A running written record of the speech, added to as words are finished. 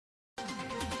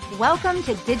Welcome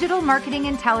to Digital Marketing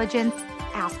Intelligence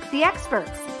Ask the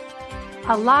Experts,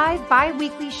 a live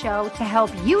bi-weekly show to help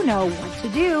you know what to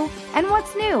do and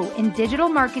what's new in digital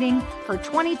marketing for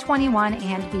 2021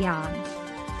 and beyond.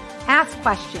 Ask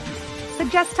questions,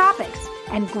 suggest topics,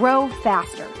 and grow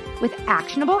faster with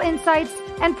actionable insights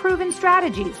and proven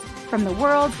strategies from the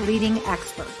world's leading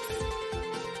experts.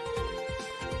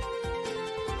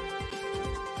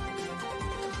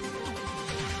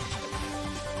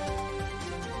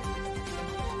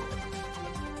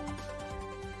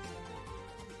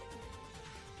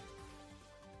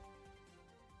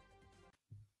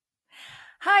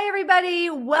 Hi, everybody.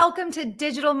 Welcome to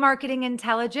Digital Marketing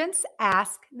Intelligence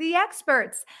Ask the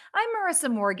Experts. I'm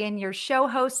Marissa Morgan, your show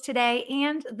host today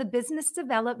and the Business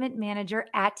Development Manager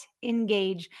at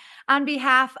Engage. On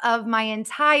behalf of my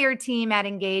entire team at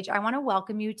Engage, I want to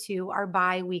welcome you to our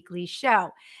bi-weekly show.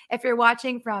 If you're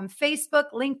watching from Facebook,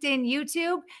 LinkedIn,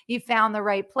 YouTube, you found the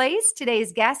right place.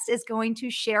 Today's guest is going to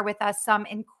share with us some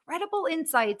incredible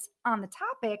insights on the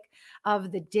topic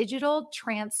of the digital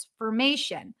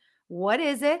transformation. What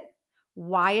is it,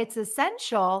 why it's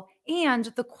essential, and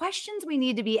the questions we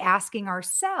need to be asking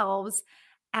ourselves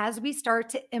as we start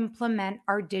to implement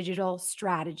our digital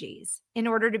strategies in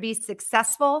order to be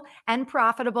successful and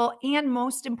profitable, and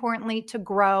most importantly, to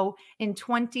grow in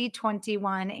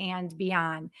 2021 and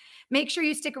beyond. Make sure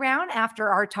you stick around after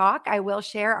our talk. I will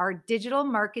share our digital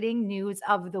marketing news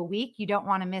of the week. You don't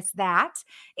want to miss that.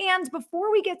 And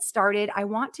before we get started, I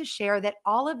want to share that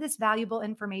all of this valuable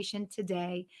information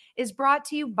today is brought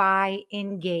to you by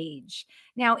Engage.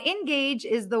 Now, Engage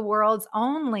is the world's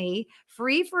only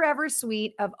free forever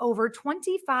suite of over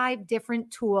 25 different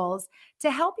tools to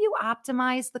help you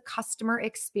optimize the customer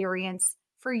experience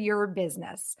for your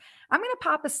business. I'm going to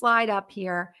pop a slide up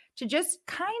here to just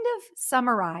kind of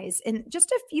summarize in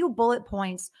just a few bullet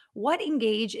points what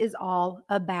Engage is all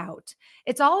about.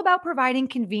 It's all about providing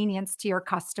convenience to your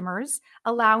customers,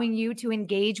 allowing you to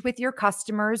engage with your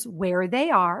customers where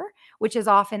they are, which is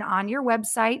often on your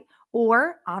website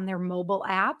or on their mobile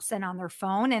apps and on their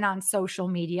phone and on social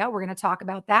media. We're going to talk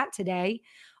about that today.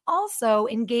 Also,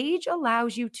 Engage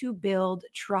allows you to build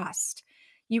trust.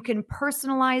 You can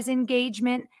personalize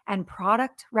engagement and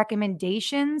product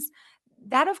recommendations.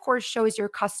 That, of course, shows your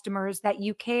customers that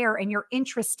you care and you're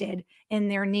interested in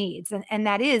their needs. And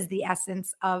that is the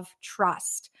essence of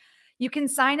trust. You can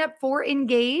sign up for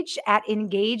Engage at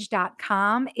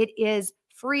engage.com. It is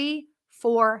free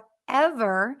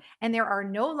forever, and there are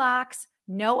no locks,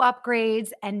 no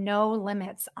upgrades, and no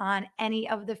limits on any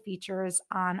of the features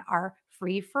on our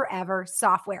free forever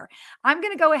software. I'm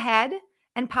going to go ahead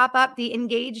and pop up the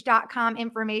engage.com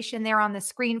information there on the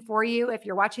screen for you. If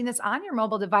you're watching this on your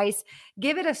mobile device,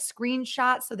 give it a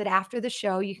screenshot so that after the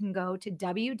show, you can go to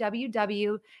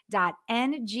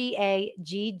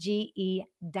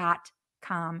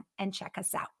www.ngagge.com and check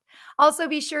us out. Also,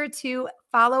 be sure to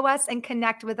follow us and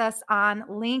connect with us on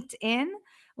LinkedIn.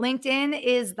 LinkedIn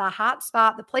is the hot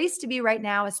spot, the place to be right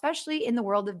now, especially in the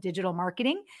world of digital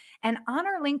marketing. And on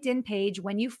our LinkedIn page,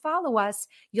 when you follow us,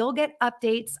 you'll get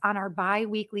updates on our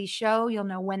bi-weekly show. You'll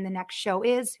know when the next show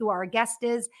is, who our guest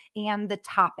is, and the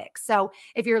topic. So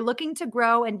if you're looking to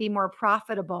grow and be more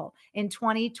profitable in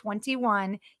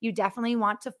 2021, you definitely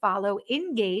want to follow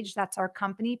Engage. That's our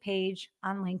company page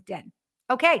on LinkedIn.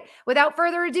 Okay, without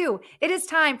further ado, it is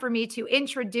time for me to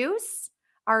introduce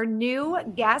our new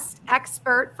guest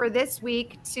expert for this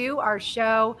week to our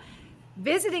show.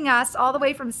 Visiting us all the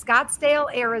way from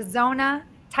Scottsdale, Arizona,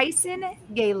 Tyson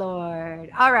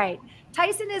Gaylord. All right,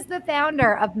 Tyson is the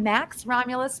founder of Max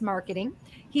Romulus Marketing.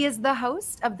 He is the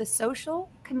host of the Social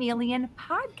Chameleon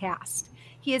podcast.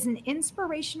 He is an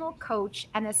inspirational coach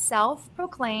and a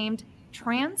self-proclaimed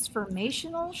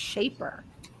transformational shaper.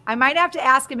 I might have to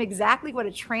ask him exactly what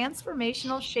a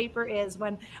transformational shaper is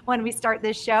when we start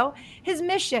this show. His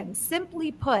mission,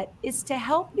 simply put, is to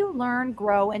help you learn,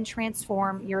 grow, and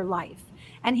transform your life.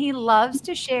 And he loves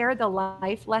to share the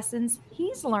life lessons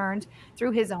he's learned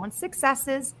through his own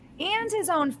successes and his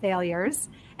own failures,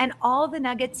 and all the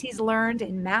nuggets he's learned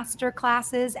in master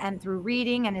classes and through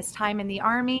reading and his time in the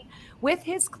Army with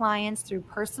his clients through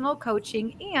personal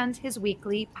coaching and his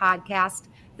weekly podcast,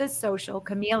 The Social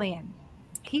Chameleon.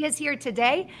 He is here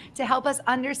today to help us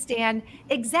understand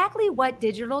exactly what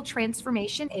digital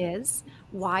transformation is,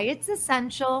 why it's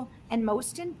essential, and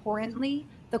most importantly,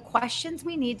 the questions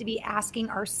we need to be asking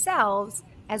ourselves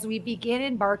as we begin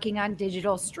embarking on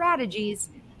digital strategies.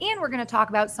 And we're going to talk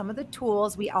about some of the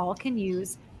tools we all can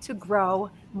use to grow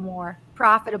more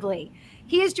profitably.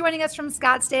 He is joining us from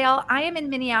Scottsdale. I am in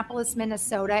Minneapolis,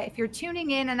 Minnesota. If you're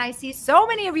tuning in, and I see so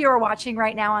many of you are watching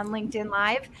right now on LinkedIn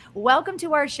Live, welcome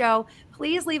to our show.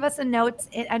 Please leave us a note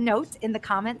in the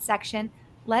comment section.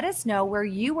 Let us know where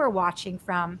you are watching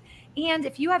from. And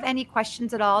if you have any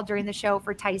questions at all during the show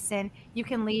for Tyson, you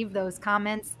can leave those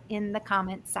comments in the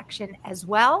comment section as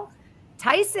well.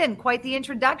 Tyson, quite the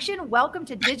introduction. Welcome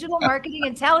to Digital Marketing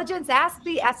Intelligence. Ask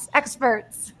the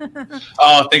Experts.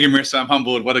 Oh, thank you, Marissa. I'm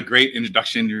humbled. What a great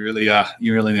introduction. You really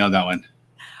nailed that one.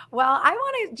 Well, I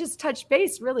want to just touch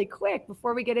base really quick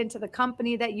before we get into the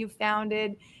company that you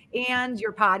founded and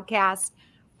your podcast.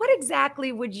 What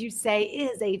exactly would you say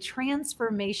is a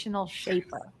transformational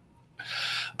shaper?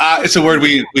 It's a word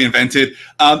we invented.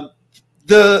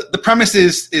 The premise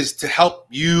is to help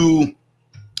you.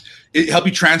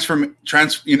 Transform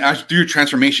through your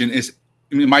transformation.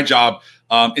 My job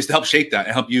is to help shape that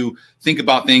and help you think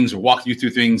about things or walk you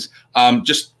through things.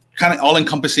 Just kind of all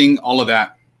encompassing all of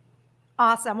that.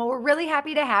 Awesome. Well, we're really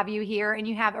happy to have you here, and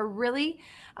you have a really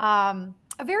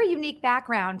a very unique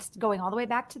background, going all the way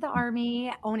back to the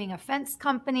Army, owning a fence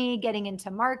company, getting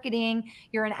into marketing.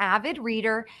 You're an avid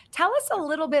reader. Tell us a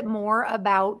little bit more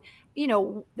about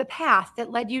the path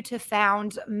that led you to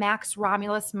found Max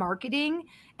Romulus Marketing,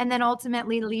 and then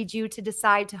ultimately lead you to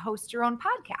decide to host your own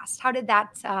podcast. How did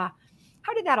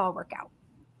that all work out?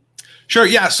 Sure.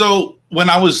 Yeah. So when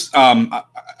I was, I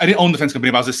didn't own the fence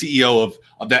company, but I was the CEO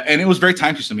of that. And it was very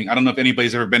time consuming. I don't know if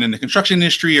anybody's ever been in the construction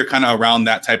industry or kind of around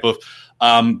that type of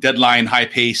deadline, high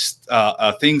paced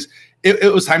things.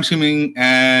 It was time consuming,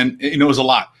 and it was a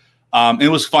lot. And it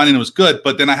was fun and it was good.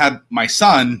 But then I had my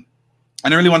son,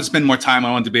 and I really wanted to spend more time.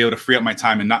 I wanted to be able to free up my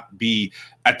time and not be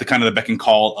at the kind of the beck and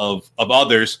call of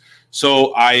others.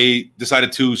 So I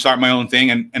decided to start my own thing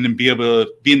and then be able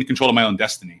to be in control of my own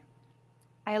destiny.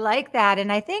 I like that.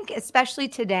 And I think especially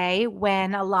today,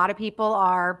 when a lot of people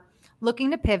are looking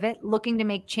to pivot, looking to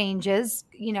make changes,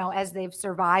 as they've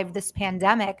survived this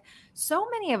pandemic, so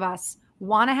many of us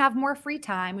want to have more free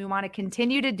time. We want to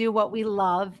continue to do what we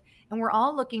love. And we're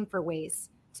all looking for ways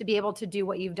to be able to do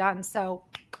what you've done. So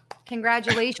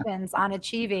congratulations on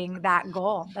achieving that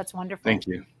goal. That's wonderful. Thank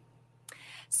you.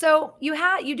 So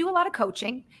you do a lot of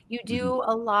coaching. You do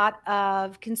a lot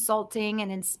of consulting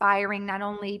and inspiring not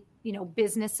only,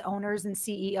 business owners and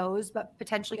CEOs, but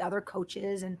potentially other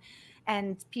coaches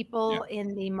and people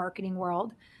in the marketing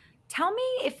world. Tell me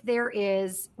if there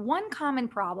is one common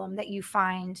problem that you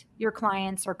find your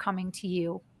clients are coming to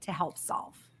you to help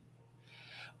solve.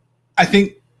 I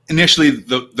think initially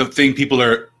the thing people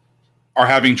are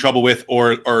having trouble with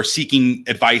or seeking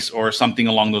advice or something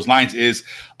along those lines is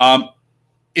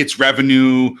it's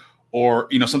revenue or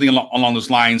something along those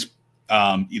lines,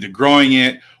 either growing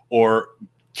it or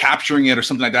capturing it or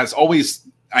something like that. It's always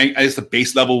it's the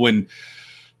base level when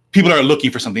people are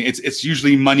looking for something. It's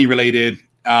usually money related.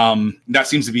 That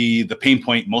seems to be the pain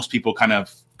point most people kind of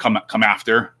come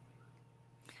after.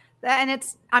 And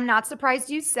I'm not surprised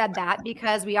you said that,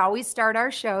 because we always start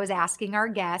our shows asking our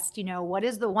guests, what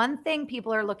is the one thing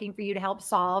people are looking for you to help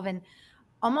solve? And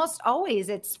almost always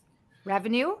it's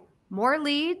revenue, more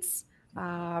leads,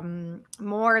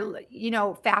 more,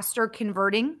 faster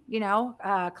converting,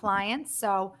 clients.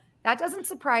 So that doesn't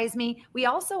surprise me. We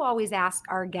also always ask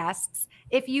our guests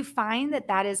if you find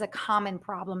that is a common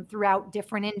problem throughout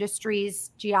different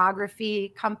industries,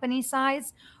 geography, company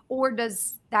size, or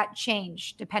does that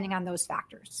change depending on those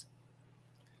factors?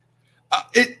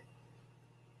 It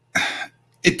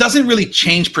doesn't really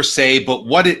change per se, but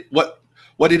what it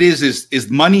is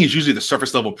money is usually the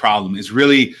surface level problem. Is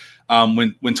really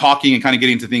when talking and kind of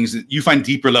getting into things, you find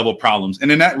deeper level problems, and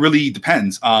then that really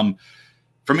depends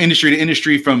from industry to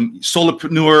industry, from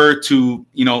solopreneur to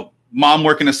mom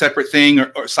working a separate thing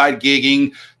or side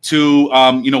gigging to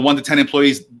 1 to 10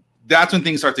 employees. That's when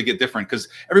things start to get different, because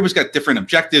everybody's got different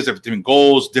objectives, different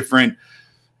goals, different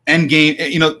end game.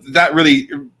 That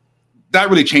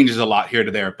really changes a lot here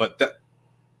to there. But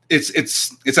it's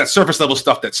that surface level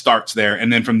stuff that starts there,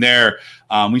 and then from there,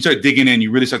 when you start digging in,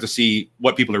 you really start to see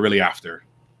what people are really after.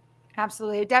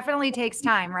 Absolutely, it definitely takes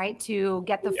time, right, to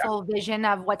get the full vision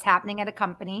of what's happening at a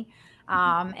company,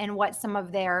 and what some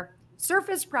of their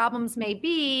surface problems may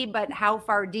be, but how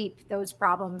far deep those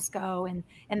problems go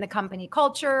in the company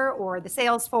culture or the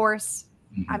sales force.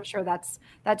 Mm-hmm. I'm sure that's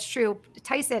true.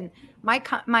 Tyson, my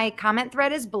comment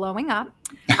thread is blowing up.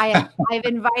 I've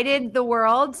invited the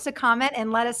world to comment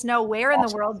and let us know where in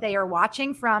the world they are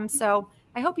watching from. So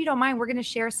I hope you don't mind. We're going to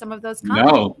share some of those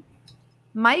comments. No.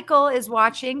 Michael is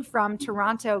watching from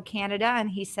Toronto, Canada,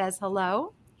 and he says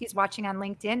hello. He's watching on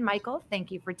LinkedIn. Michael,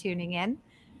 thank you for tuning in.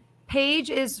 Paige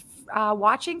is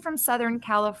watching from Southern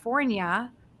California,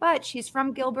 but she's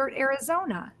from Gilbert,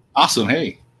 Arizona. Awesome.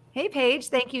 Hey. Hey, Paige.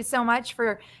 Thank you so much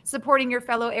for supporting your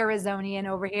fellow Arizonian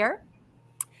over here.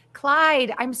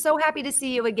 Clyde, I'm so happy to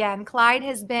see you again. Clyde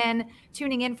has been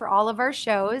tuning in for all of our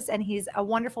shows, and he's a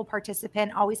wonderful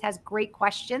participant, always has great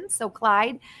questions. So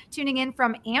Clyde, tuning in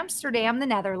from Amsterdam, the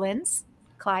Netherlands.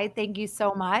 Clyde, thank you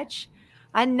so much.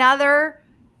 Another,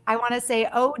 I want to say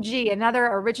OG, another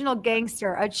original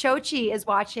gangster, Achochi is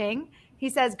watching. He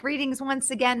says, greetings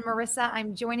once again, Marissa.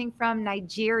 I'm joining from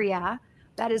Nigeria.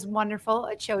 That is wonderful,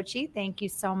 Achochi. Thank you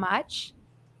so much.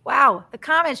 Wow, the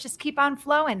comments just keep on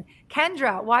flowing.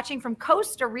 Kendra, watching from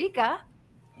Costa Rica,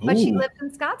 but she lives in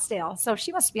Scottsdale. So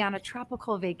she must be on a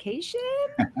tropical vacation,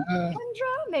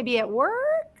 Kendra, maybe at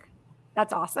work.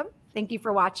 That's awesome. Thank you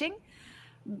for watching.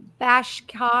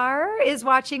 Bashkar is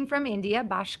watching from India.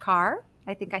 Bashkar,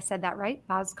 I think I said that right.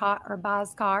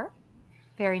 Bhaskar.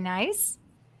 Very nice.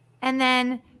 And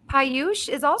then Payush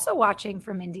is also watching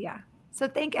from India. So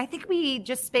I think we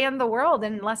just spanned the world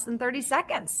in less than 30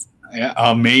 seconds. Yeah,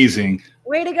 amazing.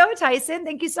 Way to go, Tyson.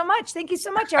 Thank you so much. Thank you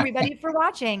so much, everybody, for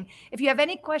watching. If you have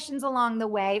any questions along the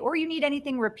way or you need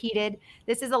anything repeated,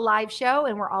 this is a live show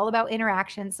and we're all about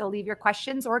interaction. So leave your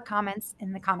questions or comments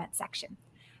in the comment section.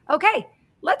 Okay,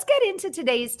 let's get into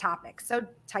today's topic. So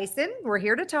Tyson, we're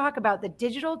here to talk about the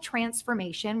digital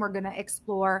transformation. We're going to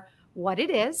explore what it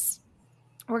is.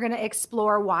 We're going to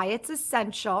explore why it's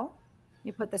essential.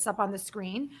 You put this up on the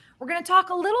screen. We're going to talk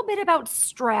a little bit about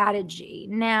strategy.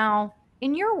 Now,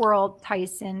 in your world,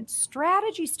 Tyson,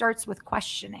 strategy starts with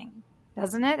questioning,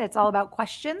 doesn't it? It's all about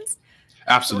questions.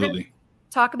 Absolutely.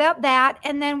 Talk about that.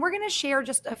 And then we're going to share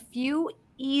just a few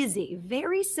easy,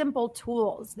 very simple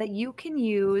tools that you can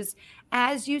use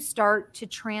as you start to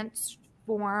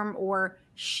transform or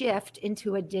shift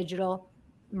into a digital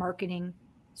marketing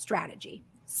strategy.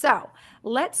 So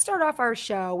let's start off our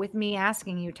show with me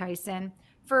asking you, Tyson,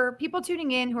 for people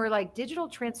tuning in who are like, digital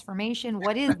transformation,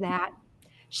 what is that?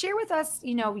 Share with us,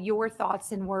 your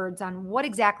thoughts and words on what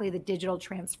exactly the digital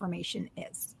transformation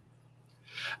is.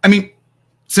 I mean,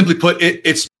 simply put,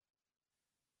 it's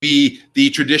the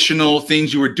traditional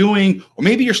things you were doing, or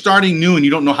maybe you're starting new and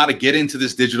you don't know how to get into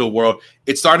this digital world.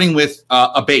 It's starting with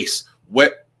a base.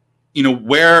 Where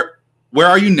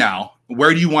are you now?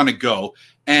 Where do you want to go?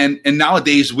 And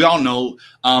nowadays, we all know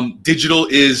digital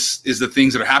is the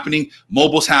things that are happening.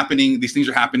 Mobile's happening. These things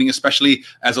are happening, especially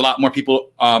as a lot more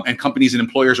people and companies and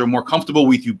employers are more comfortable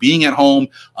with you being at home,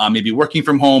 maybe working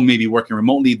from home, maybe working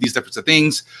remotely, these types of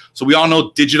things. So we all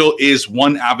know digital is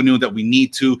one avenue that we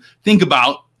need to think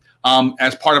about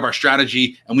as part of our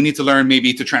strategy. And we need to learn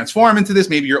maybe to transform into this.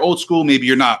 Maybe you're old school. Maybe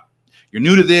you're not. You're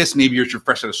new to this. Maybe you're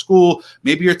fresh out of school.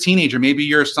 Maybe you're a teenager. Maybe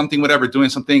you're something, whatever, doing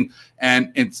something.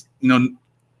 And it's,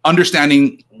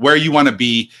 understanding where you want to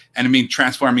be and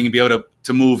transforming and be able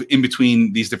to move in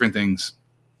between these different things.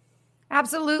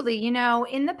 Absolutely.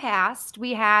 In the past,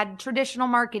 we had traditional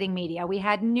marketing media. We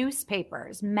had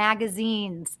newspapers,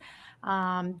 magazines,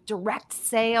 direct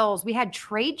sales. We had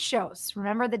trade shows.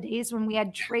 Remember the days when we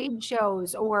had trade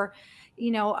shows, or,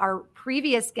 our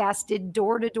previous guest did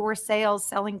door-to-door sales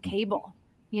selling cable.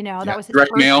 That was his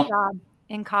direct first mail job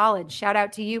in college. Shout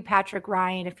out to you, Patrick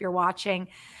Ryan, if you're watching.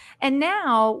 And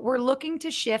now we're looking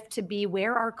to shift to be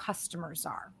where our customers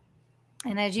are.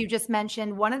 And as you just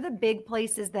mentioned, one of the big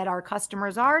places that our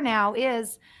customers are now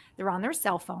is they're on their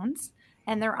cell phones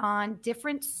and they're on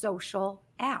different social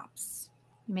apps.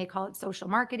 You may call it social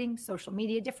marketing, social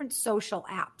media, different social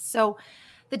apps. So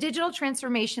the digital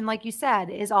transformation, like you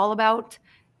said, is all about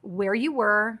where you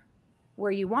were,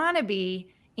 where you want to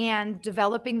be, and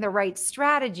developing the right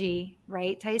strategy,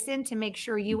 right, Tyson, to make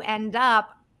sure you end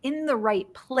up in the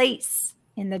right place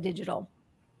in the digital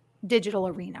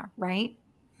arena, right?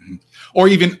 Or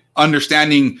even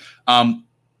understanding when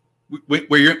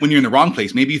you're in the wrong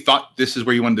place. Maybe you thought this is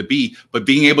where you wanted to be, but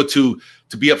being able to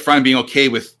be upfront and being okay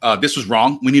with this was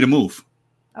wrong. We need to move.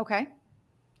 Okay.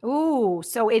 Ooh,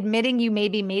 so admitting you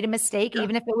maybe made a mistake,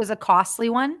 even if it was a costly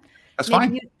one. That's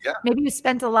maybe fine. Maybe you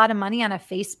spent a lot of money on a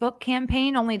Facebook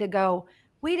campaign only to go,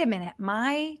 wait a minute,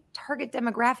 my target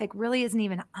demographic really isn't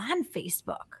even on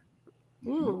Facebook.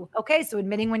 Ooh, okay. So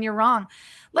admitting when you're wrong.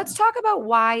 Let's talk about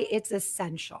why it's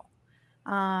essential.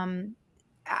 Some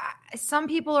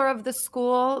people are of the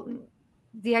school,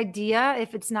 the idea,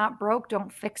 if it's not broke,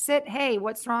 don't fix it. Hey,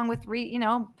 what's wrong with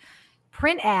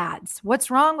print ads?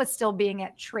 What's wrong with still being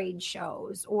at trade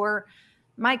shows? Or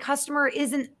my customer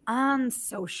isn't on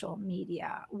social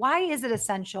media. Why is it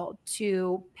essential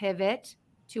to pivot,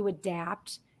 to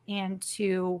adapt, and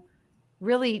to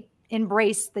really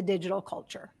embrace the digital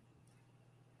culture?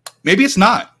 Maybe it's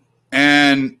not.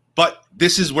 And But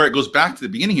this is where it goes back to the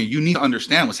beginning here. You need to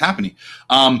understand what's happening.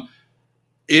 Have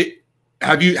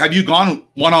you gone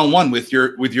one-on-one with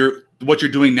your what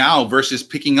you're doing now versus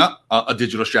picking up a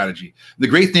digital strategy? The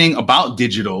great thing about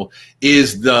digital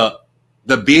is the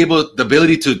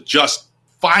ability to just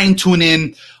fine tune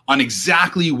in on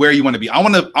exactly where you want to be. I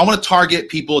want to target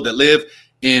people that live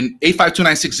in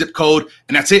 85296 zip code,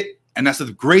 and that's it. And that's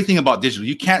the great thing about digital.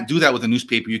 You can't do that with a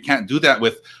newspaper. You can't do that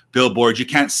with billboards. You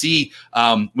can't see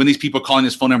when these people are calling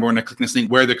this phone number, when they're clicking this link,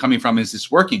 where they're coming from. Is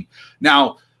this working?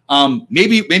 Now,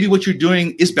 maybe what you're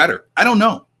doing is better. I don't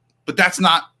know, but that's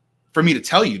not for me to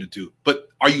tell you to do. But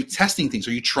are you testing things?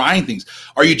 Are you trying things?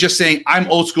 Are you just saying,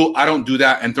 I'm old school, I don't do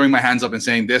that, and throwing my hands up and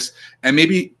saying this? And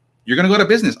maybe you're going to go to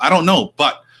business. I don't know.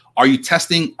 But are you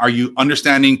testing? Are you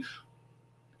understanding?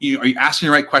 Are you asking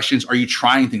the right questions? Are you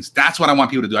trying things? That's what I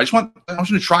want people to do. I want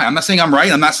you to try. I'm not saying I'm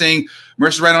right. I'm not saying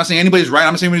Marissa's right. I'm not saying anybody's right.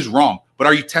 I'm not saying anybody's wrong. But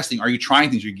are you testing? Are you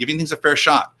trying things? Are you giving things a fair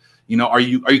shot? Are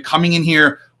you coming in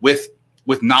here with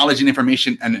knowledge and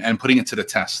information and putting it to the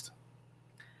test?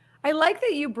 I like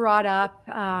that you brought up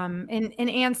in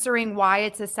answering why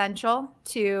it's essential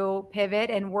to pivot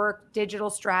and work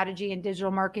digital strategy and digital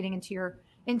marketing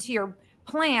into your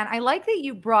plan. I like that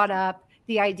you brought up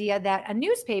the idea that a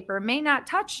newspaper may not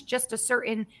touch just a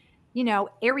certain,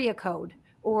 area code,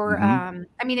 or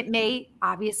it may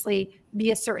obviously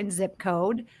be a certain zip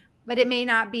code, but it may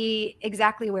not be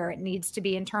exactly where it needs to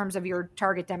be in terms of your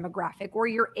target demographic or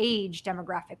your age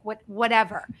demographic,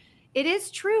 whatever. It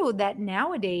is true that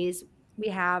nowadays we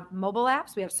have mobile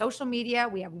apps, we have social media,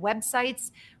 we have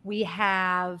websites, we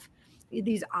have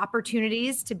these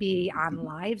opportunities to be on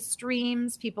live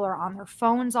streams. People are on their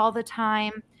phones all the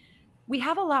time. We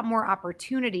have a lot more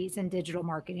opportunities in digital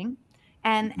marketing.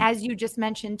 And as you just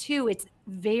mentioned too, it's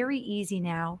very easy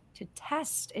now to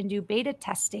test and do beta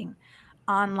testing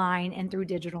online and through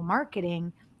digital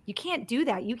marketing. You can't do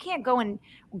that. You can't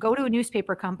go to a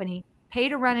newspaper company, pay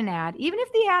to run an ad, even if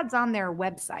the ad's on their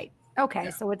website. Okay,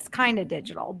 yeah. So it's kind of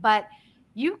digital, but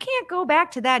you can't go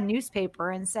back to that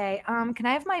newspaper and say, can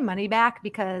I have my money back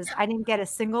because I didn't get a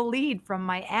single lead from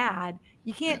my ad?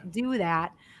 You can't do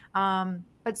that.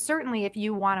 But certainly if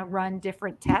you want to run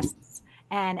different tests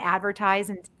and advertise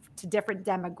to different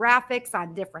demographics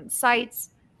on different sites,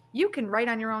 you can right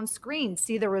on your own screen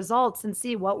see the results and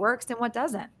see what works and what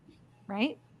doesn't,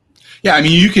 right? Yeah,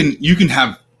 you can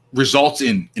have results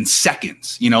in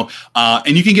seconds,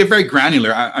 and you can get very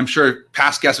granular. I'm sure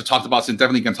past guests have talked about this, and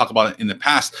definitely going to talk about it in the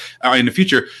past or in the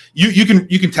future. You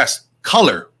can test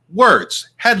color, words,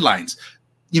 headlines,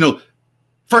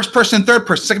 first person, third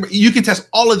person, second person. You can test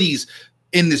all of these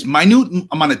in this minute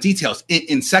amount of details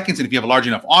in seconds. And if you have a large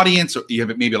enough audience, or you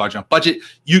have maybe a large enough budget,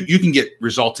 you can get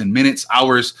results in minutes,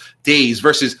 hours, days,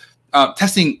 versus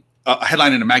testing a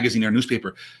headline in a magazine or a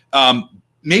newspaper.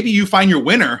 Maybe you find your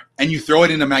winner and you throw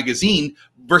it in a magazine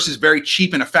versus very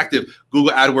cheap and effective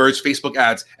Google AdWords, Facebook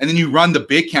ads. And then you run the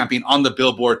big campaign on the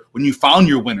billboard when you found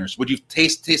your winners, when you've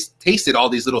tasted all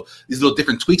these little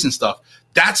different tweaks and stuff.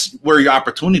 That's where your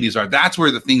opportunities are. That's where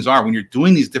the things are when you're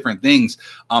doing these different things,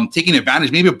 taking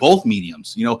advantage maybe of both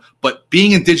mediums, but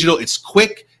being in digital, it's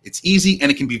quick, it's easy,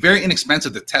 and it can be very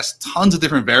inexpensive to test tons of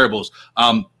different variables.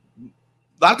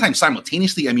 A lot of times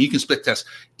simultaneously. You can split test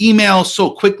email so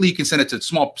quickly. You can send it to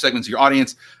small segments of your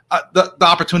audience. The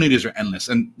opportunities are endless,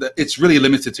 and it's really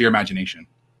limited to your imagination.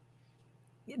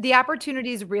 The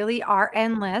opportunities really are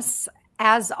endless,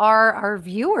 as are our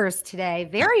viewers today.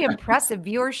 Very impressive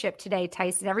viewership today,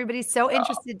 Tyson. Everybody's so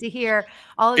interested to hear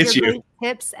all of your great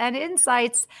tips and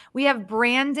insights. We have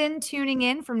Brandon tuning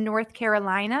in from North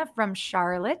Carolina, from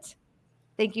Charlotte.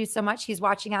 Thank you so much. He's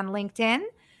watching on LinkedIn.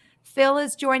 Phil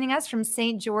is joining us from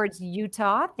St. George,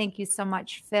 Utah. Thank you so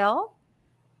much, Phil.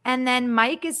 And then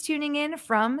Mike is tuning in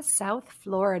from South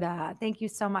Florida. Thank you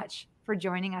so much for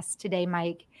joining us today,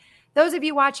 Mike. Those of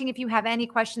you watching, if you have any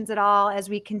questions at all as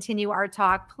we continue our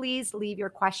talk, please leave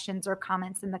your questions or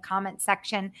comments in the comment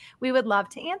section. We would love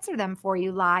to answer them for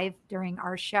you live during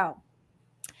our show.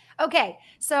 Okay,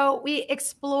 so we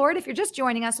explored, if you're just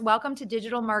joining us, welcome to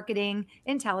Digital Marketing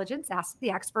Intelligence, Ask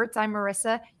the Experts. I'm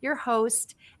Marissa, your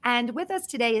host, and with us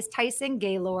today is Tyson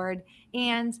Gaylord.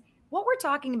 And what we're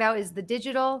talking about is the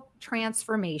digital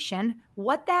transformation,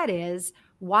 what that is,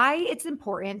 why it's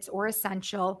important or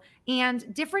essential,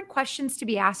 and different questions to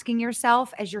be asking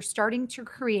yourself as you're starting to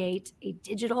create a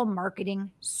digital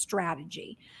marketing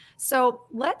strategy. So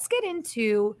let's get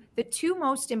into the two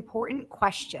most important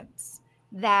questions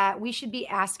that we should be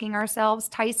asking ourselves,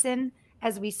 Tyson,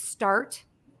 as we start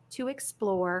to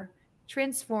explore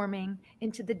transforming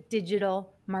into the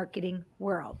digital marketing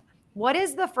world. What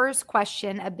is the first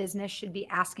question a business should be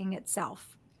asking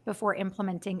itself? before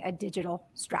implementing a digital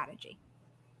strategy?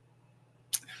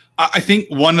 I think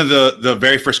one of the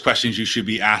very first questions you should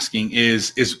be asking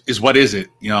is what is it?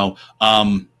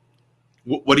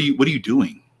 What are you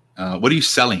doing? What are you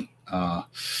selling?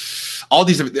 All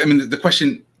these. I mean, the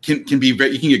question can be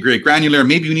very. You can get very granular.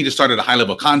 Maybe you need to start at a high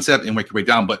level concept and work your way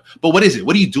down. But what is it?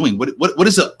 What are you doing? What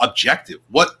is the objective?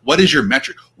 What is your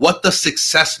metric? What does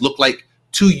success look like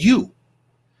to you?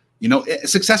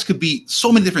 Success could be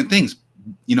so many different things.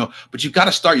 But you've got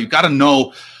to start. You've got to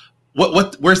know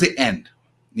where's the end.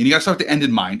 And you got to start with the end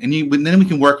in mind, and then we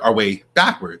can work our way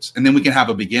backwards, and then we can have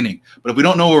a beginning. But if we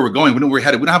don't know where we're going, we don't know where we're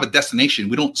headed, we don't have a destination,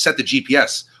 we don't set the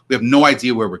GPS, we have no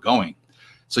idea where we're going.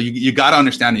 So you got to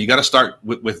understand it. You got to start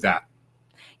with that.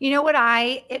 You know what,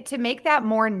 to make that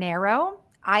more narrow,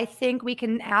 I think we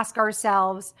can ask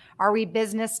ourselves, are we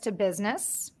business to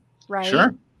business, right?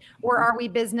 Sure. Or are we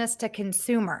business to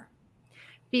consumer?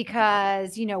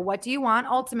 Because, what do you want?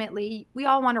 Ultimately, we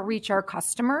all want to reach our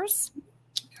customers,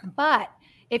 but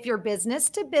if you're business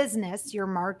to business, your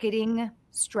marketing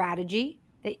strategy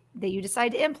that you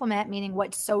decide to implement, meaning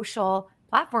what social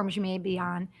platforms you may be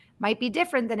on, might be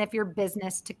different than if you're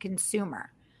business to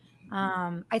consumer.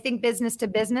 I think business to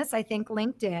business, I think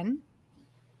LinkedIn.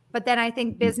 But then I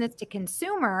think business to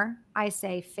consumer, I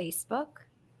say Facebook,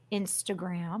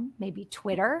 Instagram, maybe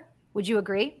Twitter. Would you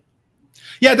agree?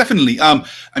 Yeah, definitely. I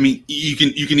mean, you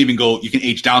can even go. You can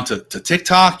age down to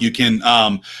TikTok. You can.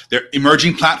 There are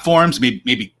emerging platforms,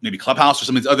 maybe Clubhouse or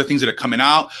some of these other things that are coming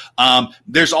out.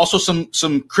 There's also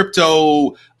some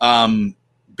crypto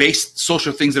based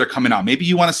social things that are coming out. Maybe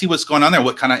you want to see what's going on there.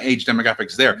 What kind of age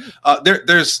demographics there?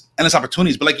 There's endless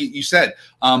opportunities. But like you said,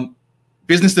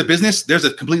 business to business, there's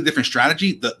a completely different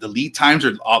strategy. The lead times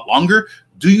are a lot longer.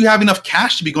 Do you have enough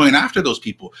cash to be going after those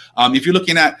people? If you're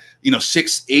looking at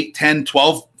 6, 8, 10,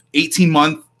 12,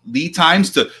 18-month lead times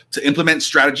to implement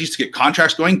strategies to get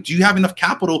contracts going, do you have enough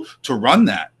capital to run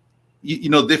that?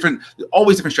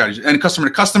 Always different strategies, and customer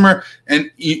to customer. And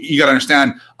you got to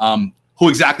understand who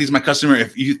exactly is my customer.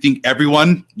 If you think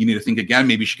everyone, you need to think again.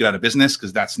 Maybe you should get out of business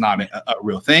because that's not a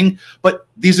real thing. But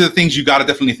these are the things you got to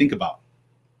definitely think about.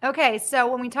 Okay, so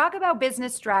when we talk about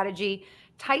business strategy,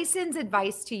 Tyson's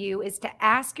advice to you is to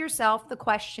ask yourself the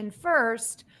question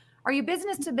first, are you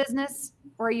business to business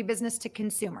or are you business to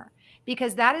consumer?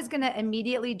 Because that is going to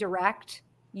immediately direct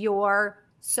your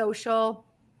social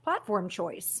platform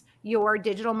choice, your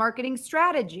digital marketing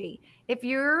strategy. If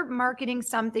you're marketing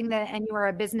something and you are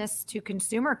a business to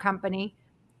consumer company,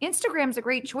 Instagram's a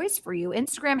great choice for you.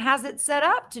 Instagram has it set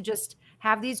up to just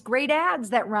have these great ads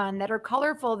that run, that are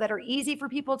colorful, that are easy for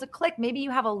people to click. Maybe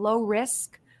you have a low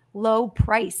risk, low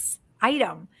price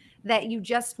item that you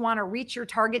just want to reach your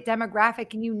target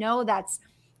demographic, and that's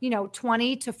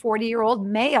 20 to 40-year-old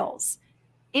males.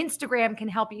 Instagram can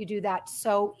help you do that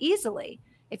so easily.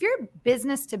 If you're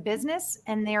business to business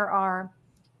and there are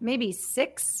maybe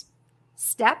 6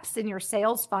 steps in your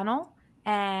sales funnel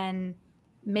and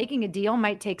making a deal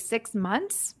might take 6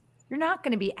 months, you're not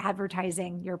going to be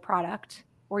advertising your product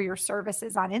or your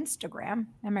services on Instagram.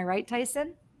 Am I right,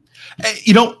 Tyson?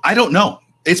 I don't know.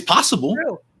 It's possible.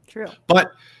 True.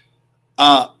 But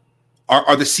are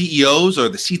the CEOs or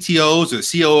the CTOs or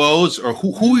the COOs or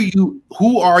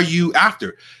who are you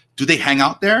after? Do they hang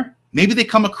out there? Maybe they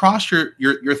come across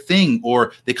your thing,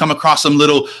 or they come across some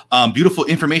little beautiful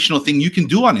informational thing you can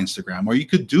do on Instagram or you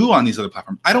could do on these other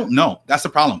platforms. I don't know. That's the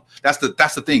problem. That's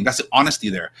the thing. That's the honesty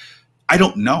there. I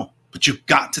don't know, but you've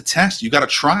got to test. You got to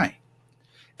try,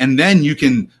 and then you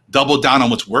can double down on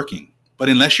what's working. But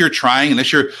unless you're trying,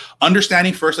 unless you're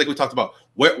understanding first, like we talked about,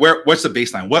 what's the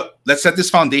baseline? Let's set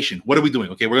this foundation. What are we doing?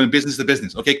 Okay, we're going business to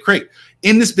business. Okay, great.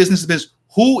 In this business to business,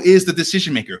 who is the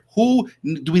decision maker? Who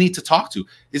do we need to talk to?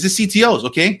 Is it CTOs?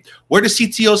 Okay, where do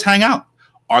CTOs hang out?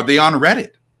 Are they on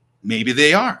Reddit? Maybe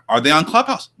they are. Are they on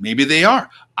Clubhouse? Maybe they are.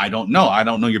 I don't know. I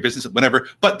don't know your business, whatever.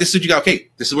 But this is what you got. Okay,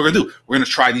 this is what we're gonna do. We're gonna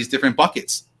try these different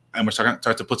buckets, and we're starting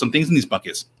to put some things in these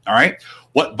buckets. All right.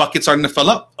 What bucket's starting to fill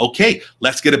up? Okay,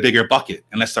 let's get a bigger bucket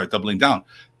and let's start doubling down.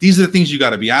 These are the things you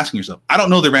got to be asking yourself. I don't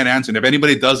know the right answer, and if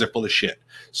anybody does, they're full of shit.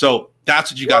 So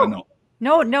that's what you got to know.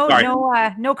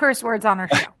 No curse words on our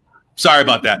show. Sorry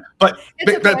about that. But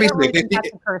basically, that's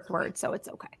a curse word, so it's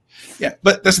okay. Yeah,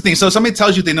 but that's the thing. So somebody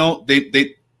tells you they know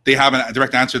they have a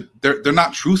direct answer. They're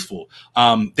not truthful.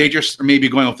 They just are maybe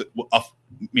going off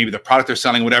maybe the product they're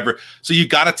selling, whatever. So you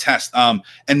got to test.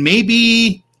 And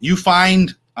maybe you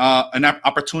find an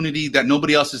opportunity that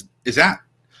nobody else is at.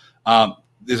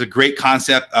 There's a great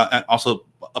concept, also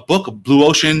a book of Blue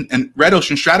Ocean and Red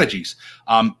Ocean strategies.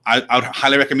 I would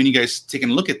highly recommend you guys taking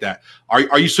a look at that.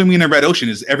 Are you swimming in a red ocean?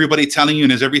 Is everybody telling you,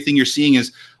 and is everything you're seeing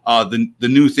is the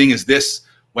new thing is this?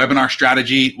 webinar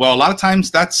strategy. Well, a lot of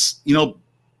times that's,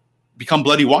 become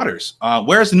bloody waters.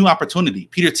 Where's the new opportunity?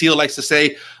 Peter Thiel likes to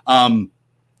say,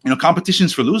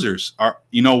 competition's for losers.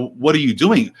 What are you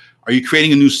doing? Are you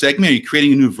creating a new segment? Are you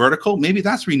creating a new vertical? Maybe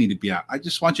that's where you need to be at. I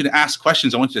just want you to ask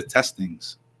questions. I want you to test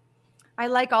things. I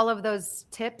like all of those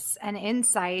tips and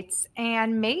insights.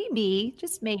 And maybe,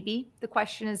 just maybe, the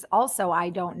question is also, I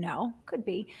don't know, could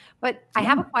be. But I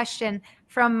have a question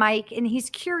from Mike, and he's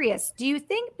curious. Do you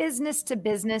think business to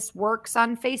business works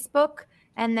on Facebook?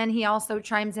 And then he also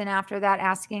chimes in after that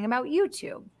asking about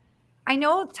YouTube. I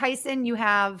know, Tyson,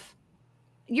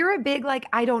 you're a big,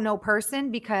 I don't know person,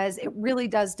 because it really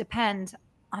does depend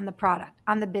on the product,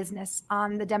 on the business,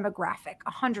 on the demographic,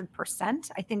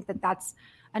 100%. I think that's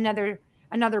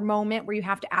another moment where you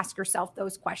have to ask yourself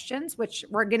those questions, which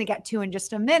we're going to get to in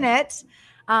just a minute.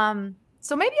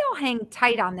 So maybe I'll hang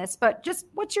tight on this, but just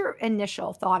what's your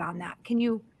initial thought on that? Do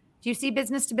you see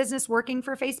business to business working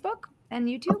for Facebook and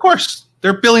YouTube? Of course,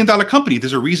 they're $1 billion company.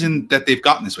 There's a reason that they've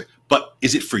gotten this way, but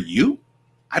is it for you?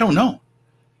 I don't know.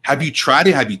 Have you tried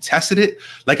it? Have you tested it?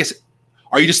 Like I said,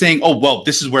 are you just saying, oh, well,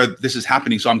 this is where this is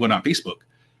happening, so I'm going on Facebook?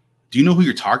 Do you know who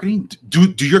you're targeting?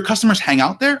 Do your customers hang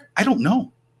out there? I don't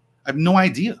know. I have no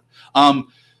idea.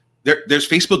 There's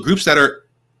Facebook groups that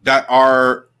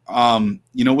are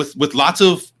with lots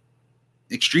of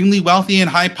extremely wealthy and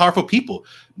high powerful people.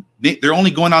 They're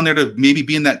only going on there to maybe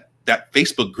be in that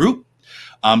Facebook group.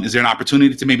 Is there an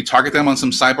opportunity to maybe target them on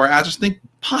some sidebar ads or something?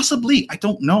 Possibly. I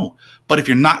don't know. But if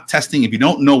you're not testing, if you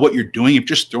don't know what you're doing, if you're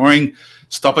just throwing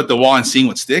stuff at the wall and seeing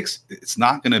what sticks, it's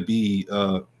not going to be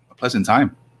a pleasant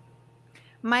time.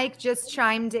 Mike just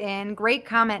chimed in. Great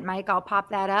comment, Mike. I'll pop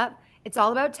that up. It's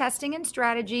all about testing and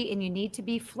strategy, and you need to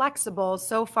be flexible.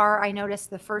 So far, I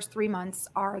noticed the first 3 months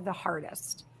are the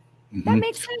hardest. Mm-hmm. That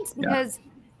makes sense because,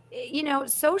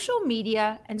 social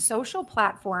media and social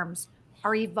platforms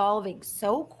are evolving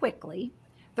so quickly.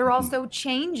 They're also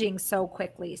changing so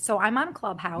quickly. So I'm on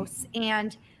Clubhouse,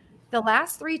 and the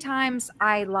last 3 times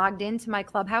I logged into my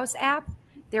Clubhouse app,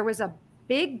 there was a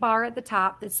big bar at the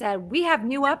top that said, we have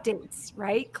new updates,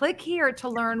 right? Click here to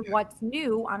learn what's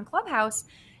new on Clubhouse.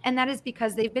 And that is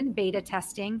because they've been beta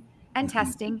testing and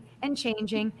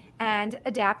changing and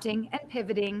adapting and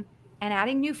pivoting and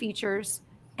adding new features.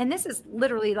 And this is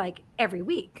literally every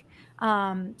week.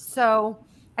 So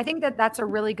I think that's a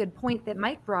really good point that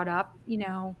Mike brought up.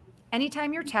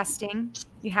 Anytime you're testing,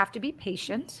 you have to be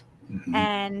patient. Mm-hmm.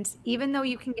 And even though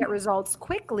you can get results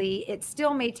quickly, it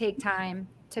still may take time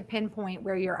to pinpoint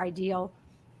where your ideal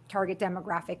target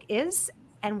demographic is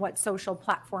and what social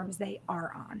platforms they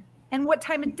are on and what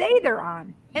time of day they're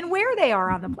on and where they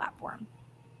are on the platform.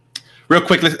 Real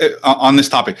quick on this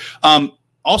topic.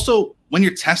 Also, when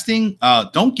you're testing,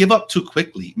 don't give up too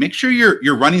quickly. Make sure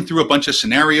you're running through a bunch of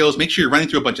scenarios. Make sure you're running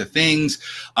through a bunch of things.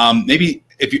 Maybe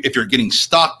if you're getting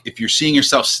stuck, if you're seeing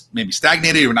yourself maybe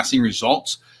stagnated or not seeing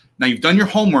results, now you've done your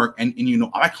homework and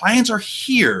my clients are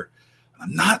here.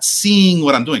 I'm not seeing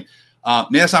what I'm doing.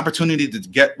 Maybe that's an opportunity to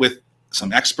get with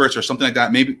some experts or something like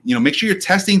that. Maybe, make sure you're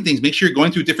testing things. Make sure you're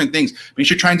going through different things. Make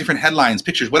sure you're trying different headlines,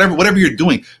 pictures, whatever you're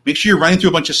doing. Make sure you're running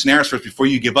through a bunch of scenarios first before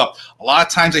you give up. A lot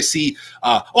of times I see,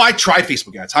 I tried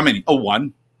Facebook ads. How many? Oh,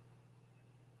 1.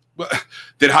 How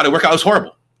did it work out? It was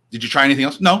horrible. Did you try anything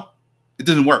else? No, it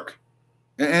didn't work.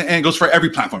 And it goes for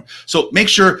every platform. So make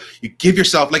sure you give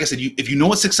yourself, like I said, if you know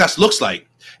what success looks like,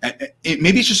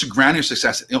 maybe it's just a granular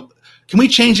success. Can we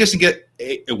change this and get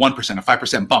a 1%, a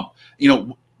 5% bump?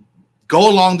 Go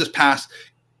along this path,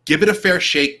 give it a fair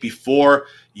shake before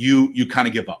you kind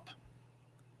of give up.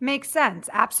 Makes sense.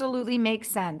 Absolutely makes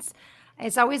sense.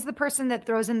 It's always the person that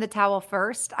throws in the towel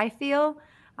first, I feel,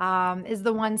 is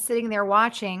the one sitting there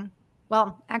watching.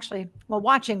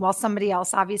 Watching while somebody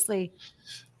else obviously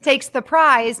takes the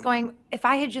prize, going, if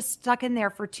I had just stuck in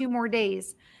there for 2 more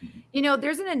days.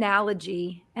 There's an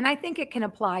analogy, and I think it can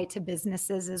apply to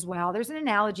businesses as well. There's an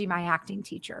analogy my acting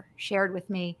teacher shared with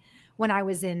me when I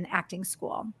was in acting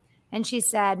school. And she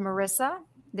said, Marissa,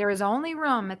 there is only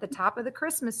room at the top of the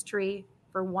Christmas tree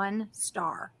for 1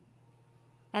 star.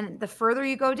 And the further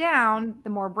you go down, the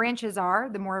more branches are,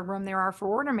 the more room there are for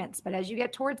ornaments. But as you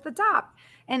get towards the top,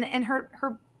 and her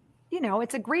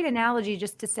it's a great analogy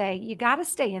just to say, you got to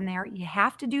stay in there. You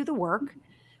have to do the work.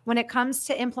 When it comes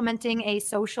to implementing a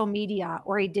social media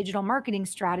or a digital marketing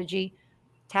strategy,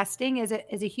 testing is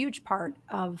a huge part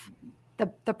of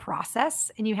the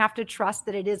process, and you have to trust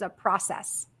that it is a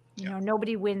process.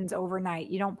 Nobody wins overnight.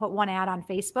 You don't put 1 ad on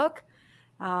Facebook,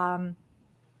 and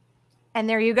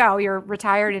there you go. You're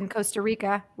retired in Costa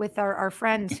Rica with our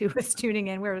friend who was tuning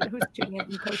in. Who's tuning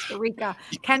in Costa Rica?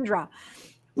 Kendra.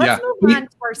 Let's move on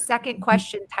to our second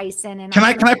question, Tyson. And can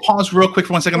I pause real quick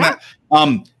for 1 second? Yeah.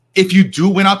 That if you do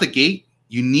win out the gate,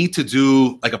 you need to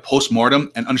do like a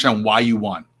postmortem and understand why you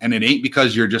won, and it ain't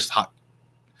because you're just hot.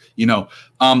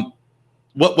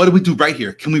 What do we do right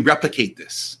here? Can we replicate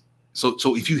this? So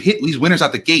if you hit these winners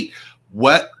out the gate,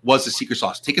 what was the secret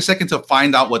sauce? Take a second to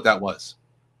find out what that was.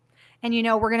 And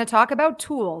we're going to talk about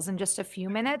tools in just a few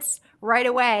minutes. Right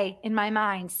away in my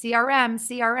mind, CRM.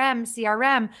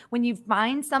 When you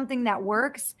find something that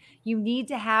works, you need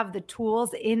to have the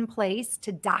tools in place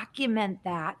to document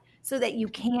that so that you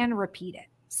can repeat it.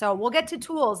 So we'll get to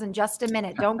tools in just a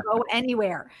minute. Don't go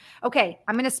anywhere. Okay,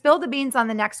 I'm going to spill the beans on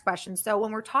the next question. So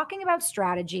when we're talking about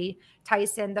strategy,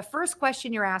 Tyson, the first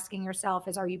question you're asking yourself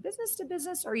is, are you business to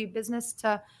business or are you business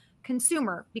to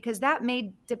consumer? Because that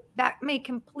may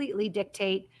completely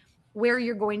dictate where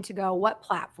you're going to go, what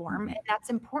platform. And that's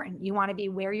important. You want to be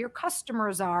where your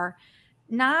customers are,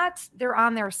 not they're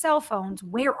on their cell phones.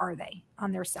 Where are they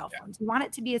on their cell phones? You want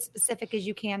it to be as specific as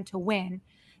you can to win.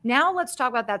 Now let's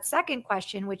talk about that second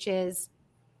question, which is,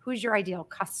 who's your ideal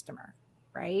customer,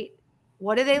 right?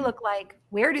 What do they look like?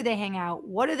 Where do they hang out?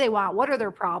 What do they want? What are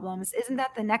their problems? Isn't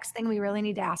that the next thing we really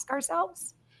need to ask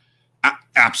ourselves?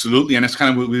 Absolutely. And that's kind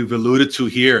of what we've alluded to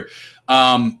here.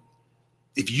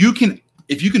 If you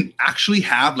can actually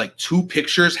have like two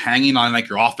pictures hanging on like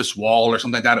your office wall or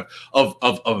something like that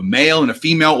of a male and a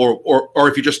female, or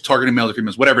if you're just targeting males or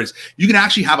females, whatever it is, you can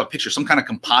actually have a picture, some kind of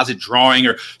composite drawing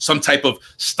or some type of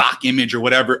stock image or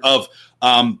whatever of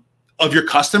your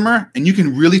customer. And you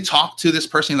can really talk to this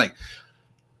person. Like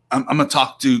I'm going to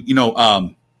talk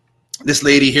to, this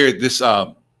lady here, this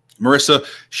Marissa.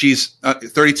 She's a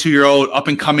 32-year-old up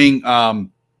and coming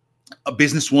a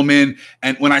businesswoman,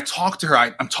 and when I talk to her,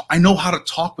 I know how to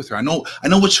talk with her. I know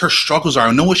what her struggles are.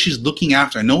 I know what she's looking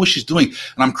after. I know what she's doing,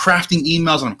 and I'm crafting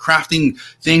emails and I'm crafting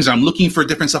things. I'm looking for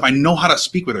different stuff. I know how to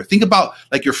speak with her. Think about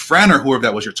like your friend or whoever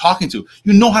that was you're talking to.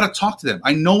 You know how to talk to them.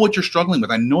 I know what you're struggling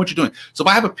with. I know what you're doing. So if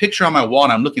I have a picture on my wall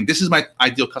and I'm looking, this is my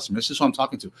ideal customer. This is who I'm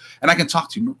talking to, and I can talk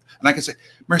to you, and I can say,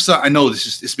 Marissa, I know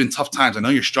it's been tough times. I know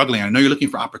you're struggling. I know you're looking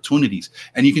for opportunities,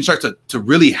 and you can start to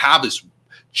really have this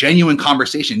genuine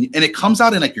conversation. And it comes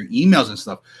out in like your emails and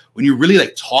stuff when you're really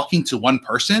like talking to one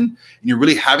person and you're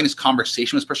really having this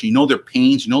conversation with this person. You know their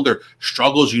pains, you know their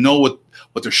struggles, you know what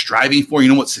they're striving for, you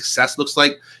know what success looks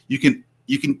like. You can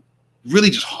really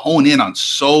just hone in on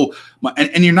so much,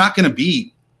 and you're not going to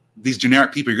be these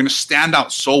generic people. You're going to stand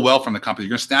out so well from the company.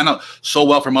 You're going to stand out so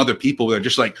well from other people. They're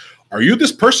just like, are you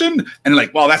this person? And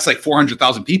like, well, that's like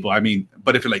 400,000 people. I mean,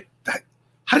 but if you're like that,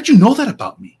 how did you know that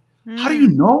about me? How do you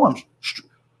know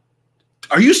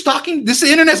are you stalking? This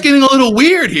internet's getting a little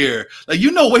weird here. Like,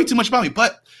 you know way too much about me.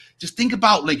 But just think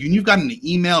about like you've gotten an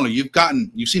email or you've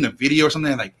seen a video or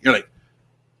something, like you're like,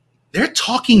 they're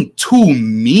talking to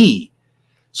me.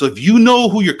 So if you know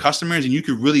who your customer is and you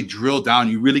can really drill down,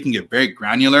 you really can get very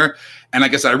granular. And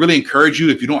like I said, I really encourage you,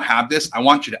 if you don't have this, I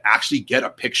want you to actually get a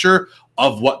picture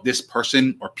of what this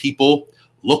person or people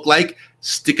look like,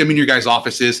 stick them in your guys'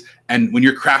 offices. And when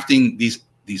you're crafting these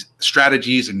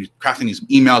strategies and you're crafting these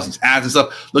emails, these ads and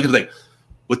stuff, look at like,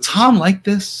 would Tom like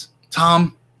this?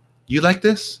 Tom, you like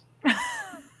this?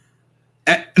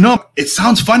 And, no, it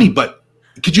sounds funny, but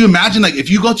could you imagine like if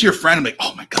you go to your friend and like,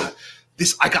 oh my God,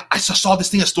 I saw this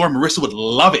thing at store. Marissa would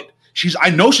love it. I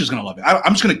know she's gonna love it.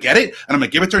 I'm just gonna get it and I'm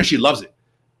gonna give it to her and she loves it.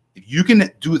 If you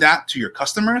can do that to your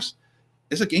customers,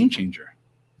 it's a game changer.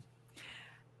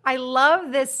 I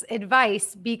love this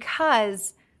advice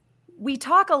because we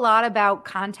talk a lot about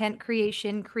content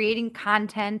creation, creating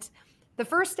content. The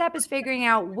first step is figuring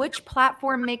out which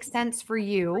platform makes sense for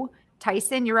you.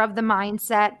 Tyson, you're of the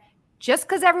mindset, just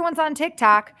because everyone's on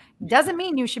TikTok doesn't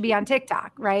mean you should be on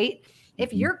TikTok, right?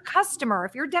 If your customer,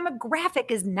 if your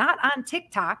demographic is not on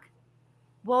TikTok,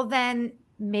 well, then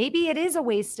maybe it is a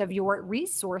waste of your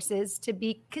resources to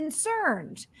be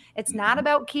concerned. It's not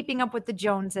about keeping up with the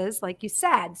Joneses, like you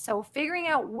said. So figuring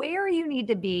out where you need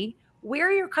to be,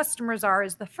 where your customers are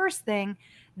is the first thing.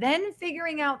 Then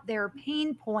figuring out their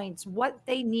pain points, what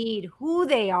they need, who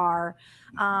they are.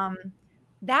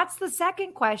 That's the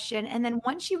second question. And then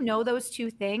once you know those two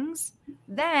things,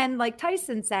 then like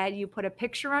Tyson said, you put a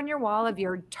picture on your wall of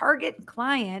your target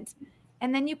client,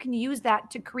 and then you can use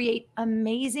that to create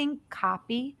amazing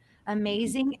copy,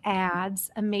 amazing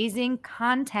ads, amazing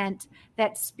content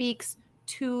that speaks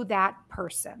to that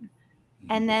person.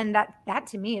 And then that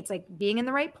to me, it's like being in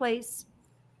the right place,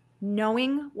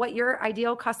 knowing what your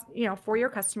ideal for your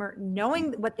customer,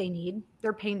 knowing what they need,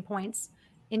 their pain points.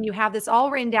 And you have this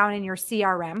all written down in your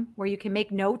CRM where you can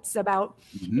make notes about,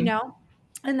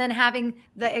 And then having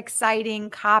the exciting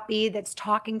copy that's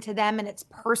talking to them and it's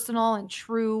personal and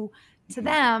true to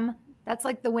them. That's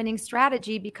like the winning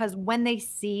strategy, because when they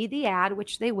see the ad,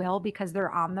 which they will, because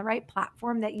they're on the right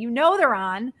platform that they're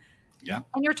on,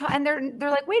 and they're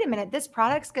like, wait a minute, this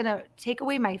product's gonna take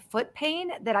away my foot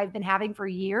pain that I've been having for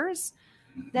years,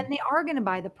 then they are gonna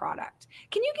buy the product.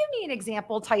 Can you give me an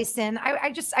example, Tyson?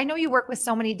 I know you work with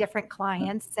so many different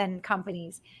clients and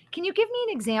companies. Can you give me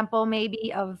an example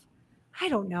maybe of, I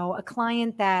don't know, a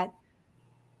client that,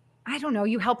 I don't know,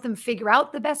 you help them figure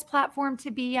out the best platform to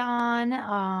be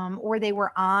on, or they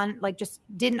were on, like, just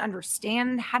didn't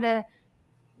understand how to,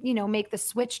 make the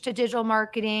switch to digital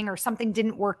marketing, or something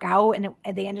didn't work out and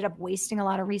they ended up wasting a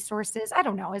lot of resources. I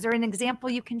don't know. Is there an example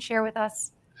you can share with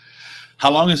us?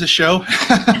 How long is the show?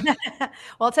 Well,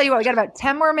 I'll tell you what, we got about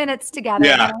 10 more minutes together.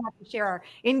 Yeah. And I have to share our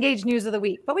Engage News of the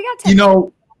Week, but we got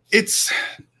 10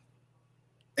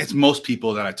 It's most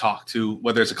people that I talk to,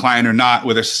 whether it's a client or not,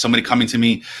 whether it's somebody coming to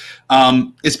me,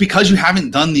 it's because you haven't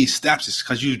done these steps. It's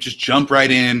because you just jump right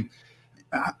in.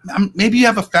 Maybe you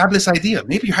have a fabulous idea.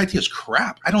 Maybe your idea is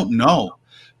crap. I don't know.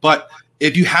 But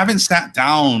if you haven't sat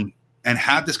down and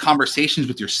had these conversations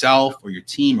with yourself or your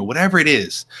team or whatever it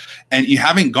is, and you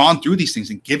haven't gone through these things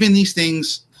and given these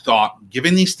things thought,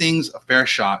 given these things a fair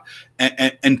shot,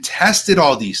 and tested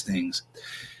all these things,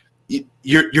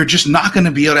 you're just not going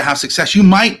to be able to have success.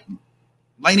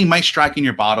 Lightning might strike in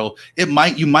your bottle.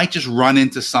 You might just run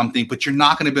into something, but you're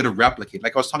not going to be able to replicate.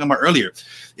 Like I was talking about earlier,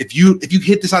 if you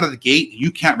hit this out of the gate, and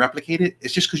you can't replicate it.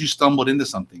 It's just because you stumbled into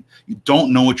something. You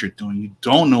don't know what you're doing. You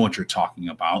don't know what you're talking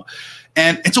about,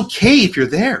 and it's okay if you're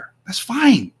there. That's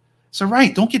fine. It's all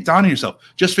right. Don't get down on yourself.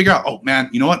 Just figure out, oh man,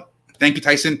 you know what? Thank you,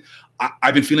 Tyson.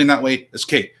 I've been feeling that way. It's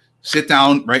okay. Sit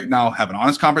down right now, have an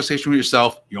honest conversation with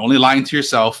yourself. You're only lying to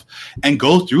yourself, and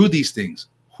go through these things.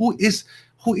 Who is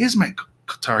my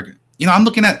target? I'm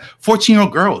looking at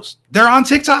 14-year-old girls. They're on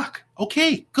TikTok.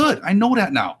 Okay, good. I know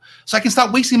that now. So I can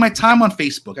stop wasting my time on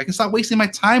Facebook. I can stop wasting my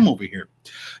time over here.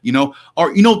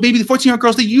 Or maybe the 14-year-old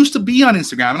girls, they used to be on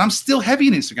Instagram, and I'm still heavy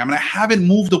on Instagram, and I haven't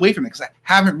moved away from it because I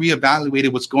haven't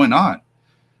reevaluated what's going on.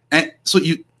 And so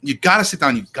you got to sit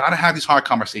down. You got to have these hard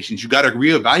conversations. You got to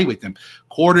reevaluate them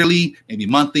quarterly, maybe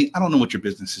monthly. I don't know what your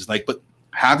business is like, but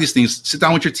have these things. Sit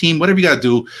down with your team, whatever you got to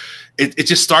do. It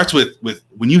just starts with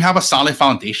when you have a solid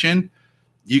foundation,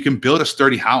 you can build a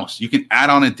sturdy house. You can add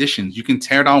on additions. You can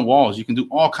tear down walls. You can do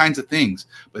all kinds of things.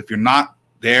 But if you're not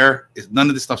there, none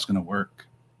of this stuff's going to work.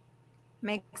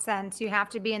 Makes sense. You have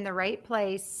to be in the right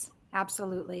place.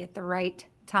 Absolutely. At the right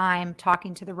time,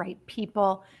 talking to the right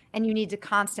people. And you need to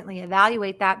constantly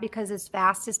evaluate that, because as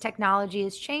fast as technology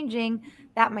is changing,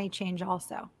 that may change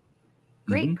also.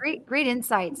 Great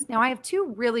insights. Now I have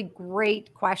two really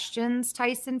great questions,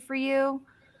 Tyson, for you,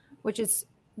 which is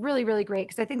really, really great,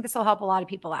 because I think this will help a lot of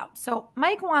people out. So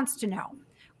Mike wants to know,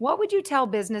 what would you tell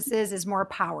businesses is more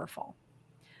powerful?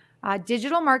 A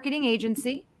digital marketing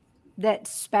agency that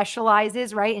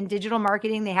specializes, in digital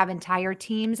marketing. They have entire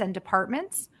teams and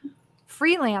departments.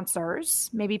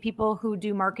 Freelancers, maybe people who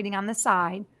do marketing on the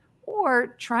side,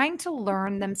 or trying to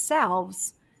learn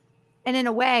themselves. And in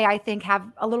a way, I think have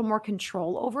a little more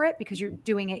control over it because you're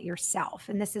doing it yourself.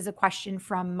 And this is a question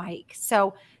from Mike.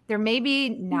 So there may be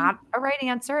not a right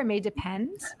answer. It may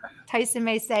depend. Tyson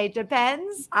may say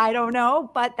depends. I don't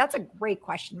know, but that's a great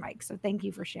question, Mike. So thank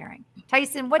you for sharing.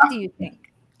 Tyson, what do you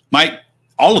think? Mike,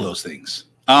 all of those things.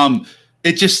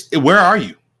 Where are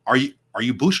you? Are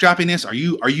you bootstrapping this? Are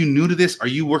you new to this? Are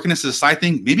you working this as a side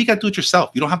thing? Maybe you got to do it yourself.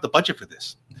 You don't have the budget for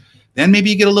this. Then maybe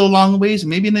you get a little long ways, and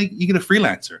maybe you get a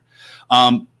freelancer.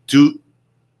 Do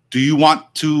you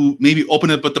want to maybe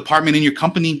open up a department in your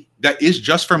company that is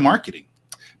just for marketing?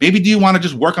 Maybe do you want to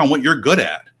just work on what you're good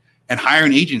at and hire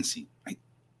an agency?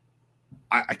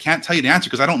 I can't tell you the answer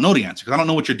because I don't know the answer, because I don't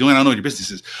know what you're doing. I don't know what your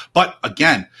business is. But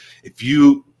again, if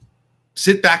you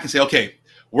sit back and say, okay,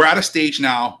 we're at a stage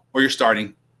now where you're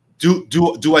starting.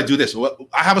 Do I do this? Well,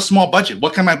 I have a small budget.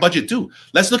 What can my budget do?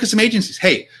 Let's look at some agencies.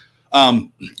 Hey,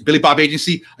 Billy Bob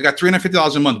Agency, I got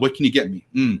 $350 a month. What can you get me?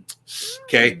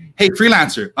 Okay. Hey,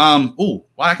 freelancer.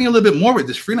 I can get a little bit more with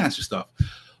this freelancer stuff.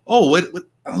 With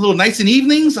a little nights and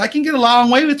evenings, I can get a long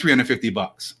way with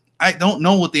 $350. I don't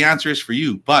know what the answer is for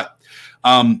you, but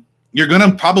you're going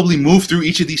to probably move through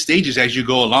each of these stages as you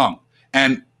go along.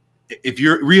 And if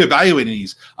you're reevaluating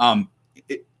these,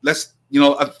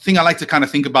 a thing I like to kind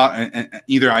of think about, and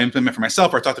either I implement for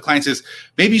myself or I talk to clients, is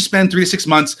maybe you spend 3 to 6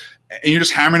 months and you're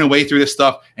just hammering away through this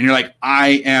stuff and you're like,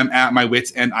 I am at my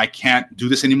wits and I can't do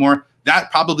this anymore.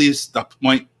 That probably is the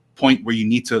point point where you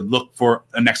need to look for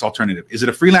a next alternative. Is it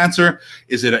a freelancer?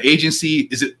 Is it an agency?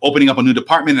 Is it opening up a new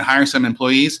department and hiring some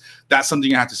employees? That's something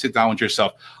you have to sit down with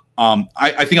yourself.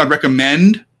 I think I'd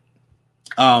recommend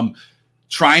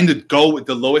trying to go with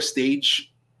the lowest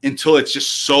stage until it's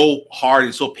just so hard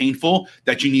and so painful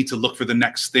that you need to look for the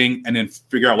next thing and then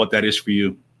figure out what that is for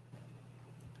you.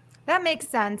 That makes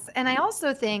sense. And I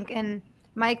also think, and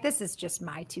Mike, this is just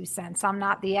my 2 cents. I'm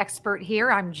not the expert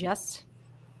here. I'm just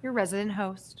your resident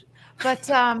host. But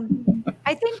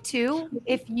I think too,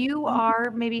 if you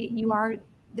are, maybe you are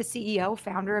the CEO,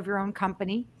 founder of your own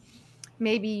company,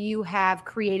 maybe you have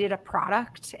created a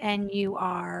product and you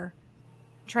are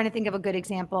trying to think of a good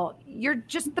example. You're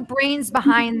just the brains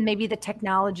behind maybe the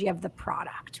technology of the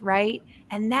product, right?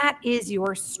 And that is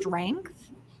your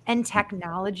strength and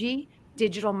technology,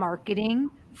 digital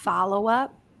marketing,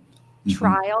 follow-up,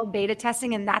 trial, beta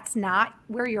testing, and that's not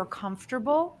where you're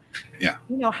comfortable. Yeah.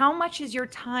 You know, how much is your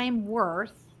time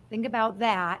worth? Think about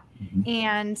that.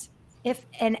 And if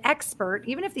an expert,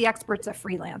 even if the expert's a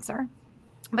freelancer,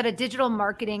 but a digital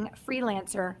marketing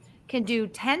freelancer can do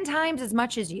 10 times as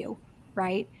much as you,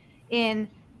 right? In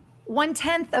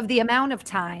 1/10 of the amount of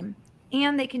time,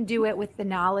 and they can do it with the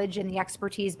knowledge and the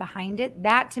expertise behind it.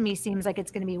 That to me seems like it's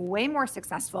going to be way more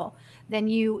successful than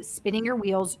you spinning your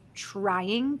wheels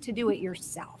trying to do it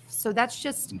yourself. So that's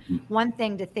just one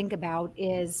thing to think about,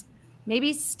 is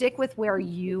maybe stick with where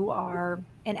you are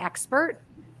an expert.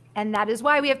 And that is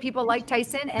why we have people like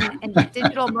Tyson and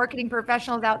digital marketing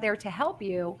professionals out there to help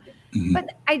you.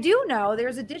 But I do know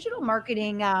there's a digital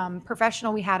marketing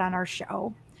professional we had on our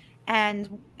show, and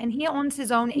he owns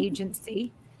his own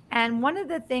agency. And one of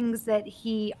the things that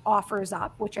he offers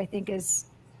up, which I think is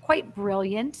quite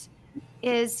brilliant,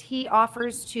 is he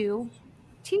offers to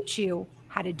teach you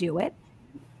how to do it,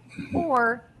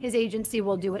 or his agency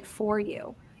will do it for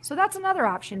you. So that's another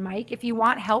option, Mike. If you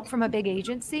want help from a big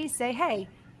agency, say, hey,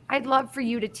 I'd love for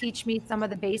you to teach me some of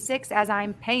the basics as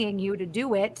I'm paying you to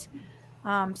do it.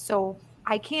 So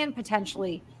I can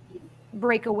potentially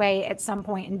break away at some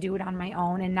point and do it on my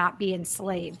own and not be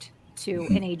enslaved to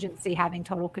an agency having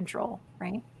total control,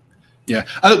 right? Yeah.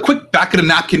 A quick back of the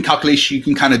napkin calculation you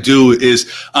can kind of do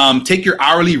is take your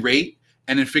hourly rate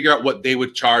and then figure out what they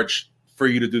would charge for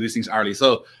you to do these things hourly.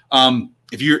 So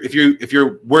if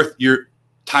you're worth your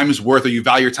time is worth, or you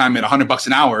value your time at $100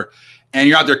 an hour, and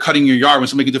you're out there cutting your yard when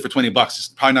somebody can do it for $20, it's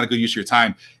probably not a good use of your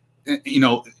time. You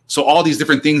know, so all these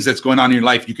different things that's going on in your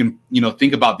life, you can,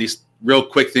 think about these real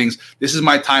quick things. This is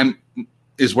my time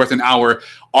is worth an hour.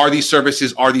 Are these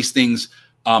services, are these things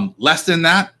less than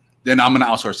that? Then I'm going to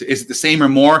outsource it. Is it the same or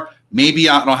more? Maybe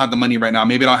I don't have the money right now.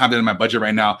 Maybe I don't have it in my budget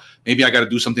right now. Maybe I got to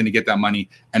do something to get that money.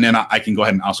 And then I can go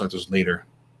ahead and outsource those later.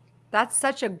 That's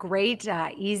such a great,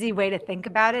 easy way to think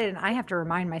about it. And I have to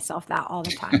remind myself that all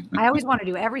the time. I always want to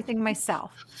do everything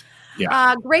myself.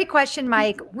 Yeah. Great question,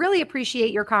 Mike. Really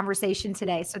appreciate your conversation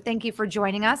today. So thank you for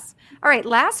joining us. All right,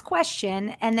 last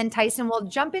question. And then Tyson will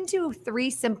jump into 3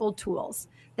 simple tools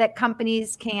that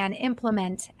companies can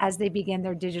implement as they begin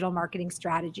their digital marketing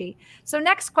strategy. So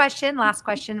next question, last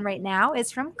question right now,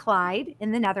 is from Clyde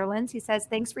in the Netherlands. He says,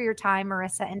 thanks for your time,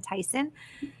 Marissa and Tyson.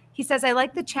 He says, I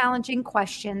like the challenging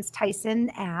questions Tyson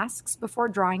asks before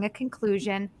drawing a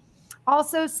conclusion.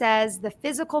 Also says, the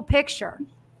physical picture.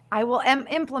 I will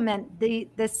implement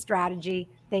this strategy.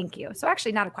 Thank you. So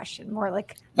actually not a question, more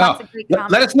like lots of great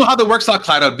comments. Let us know how that works out,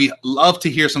 Clyde. I'd love to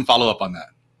hear some follow-up on that.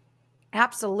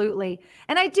 Absolutely.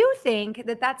 And I do think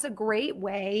that that's a great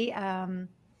way.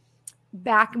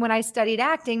 Back when I studied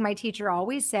acting, my teacher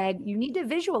always said, you need to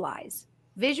visualize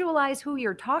who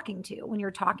you're talking to. When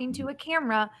you're talking to a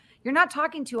camera, you're not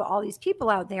talking to all these people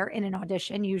out there in an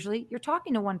audition. Usually you're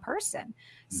talking to one person.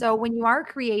 So when you are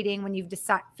creating, when you've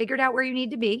figured out where you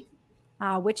need to be,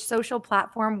 which social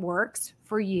platform works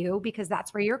for you, because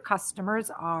that's where your customers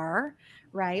are,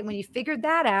 right? When you figured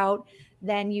that out,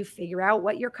 then you figure out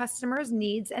what your customers'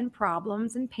 needs and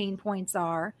problems and pain points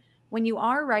are. When you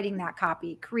are writing that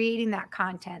copy, creating that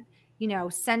content,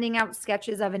 sending out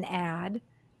sketches of an ad,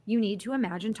 you need to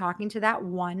imagine talking to that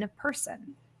one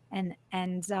person, and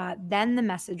then the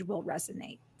message will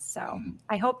resonate. So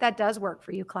I hope that does work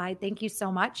for you, Clyde. Thank you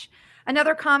so much.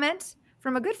 Another comment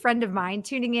from a good friend of mine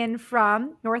tuning in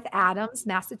from North Adams,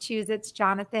 Massachusetts.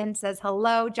 Jonathan says,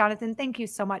 hello, Jonathan. Thank you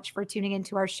so much for tuning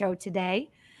into our show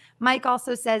today. Mike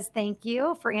also says, thank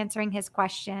you for answering his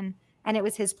question. And it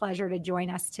was his pleasure to join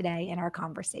us today in our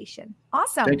conversation.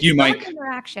 Awesome. Thank you, Mike.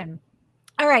 Interaction.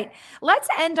 All right, let's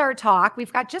end our talk.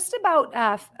 We've got just about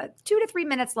 2 to 3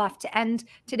 minutes left to end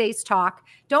today's talk.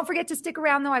 Don't forget to stick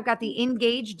around, though. I've got the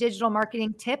Engage digital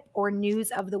marketing tip or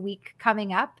news of the week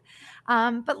coming up.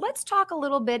 But let's talk a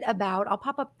little bit about, I'll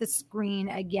pop up the screen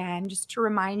again just to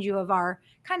remind you of our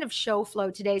kind of show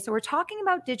flow today. So we're talking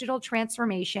about digital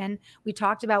transformation. We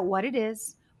talked about what it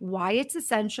is, why it's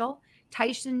essential.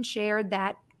 Tyson shared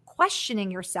that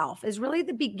questioning yourself is really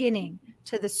the beginning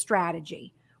to the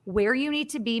strategy. Where you need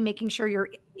to be, making sure you're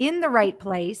in the right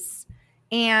place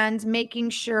and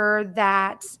making sure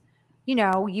that,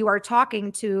 you are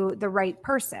talking to the right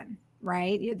person,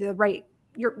 right?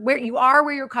 Where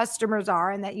your customers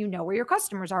are, and that you know where your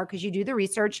customers are because you do the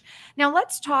research. Now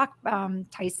let's talk,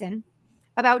 Tyson,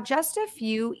 about just a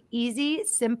few easy,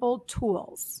 simple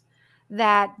tools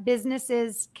that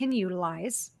businesses can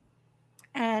utilize.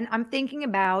 And I'm thinking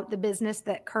about the business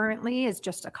that currently is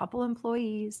just a couple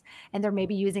employees and they're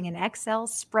maybe using an Excel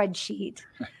spreadsheet.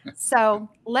 So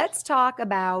let's talk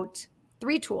about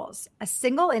 3 tools: a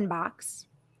single inbox,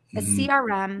 a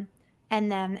CRM,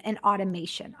 and then an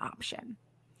automation option.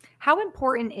 How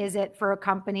important is it for a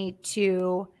company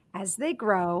to, as they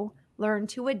grow, learn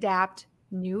to adapt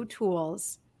new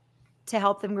tools to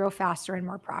help them grow faster and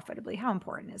more profitably? How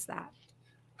important is that?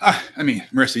 I mean,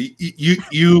 Marissa,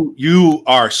 you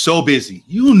are so busy.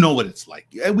 You know what it's like.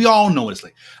 We all know what it's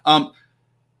like.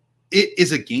 It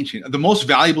is a game changer. The most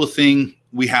valuable thing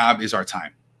we have is our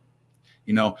time.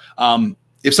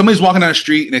 If somebody's walking down the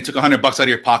street and they took $100 out of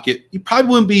your pocket, you'd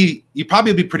probably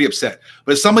be pretty upset.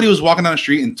 But if somebody was walking down the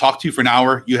street and talked to you for an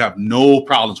hour, you have no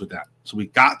problems with that. So we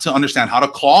got to understand how to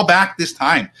claw back this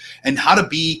time and how to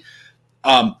be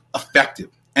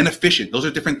effective and efficient. Those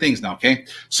are different things now. Okay.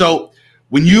 So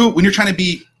when you're trying to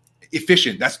be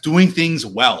efficient, that's doing things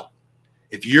well.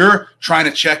 If you're trying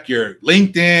to check your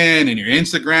LinkedIn and your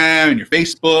Instagram and your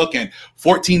Facebook and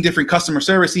 14 different customer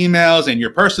service emails and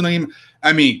your personal email,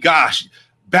 I mean, gosh,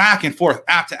 back and forth,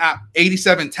 app to app,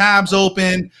 87 tabs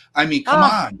open. I mean, come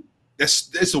on,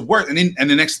 it's a work.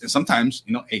 And sometimes,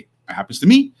 hey, it happens to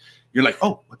me. You're like,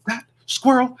 oh, what's that?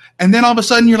 Squirrel. And then all of a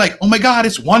sudden you're like, oh my God,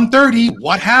 it's 1:30.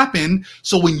 What happened?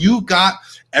 So when you got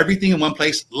everything in one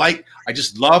place, like, I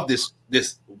just love this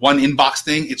one inbox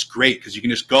thing. It's great because you can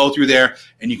just go through there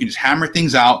and you can just hammer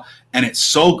things out. And it's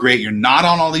so great. You're not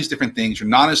on all these different things. You're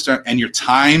not and your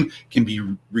time can be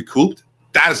recouped.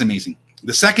 That is amazing.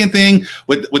 The second thing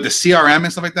with the CRM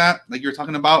and stuff like that, like you're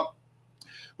talking about,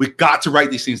 we got to write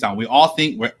these things down. We all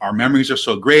think our memories are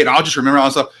so great. I'll just remember all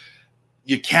this stuff.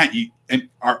 You can't. And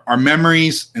our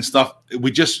memories and stuff,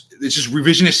 it's just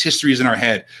revisionist histories in our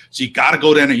head. So you got to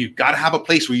go down and you got to have a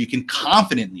place where you can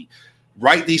confidently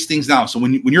write these things down. So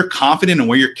when you're confident in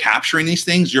where you're capturing these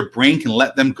things, your brain can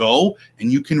let them go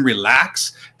and you can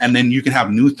relax, and then you can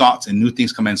have new thoughts and new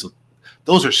things come in. So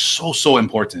those are so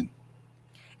important.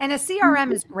 And a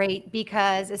CRM is great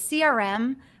because a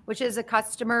CRM, which is a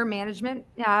customer management,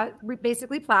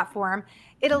 basically platform,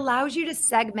 it allows you to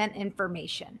segment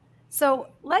information. So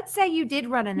let's say you did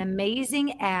run an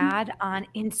amazing ad on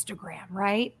Instagram,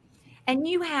 right? And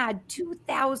you had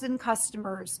 2,000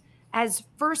 customers as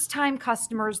first-time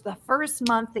customers the first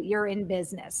month that you're in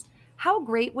business. How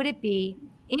great would it be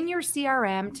in your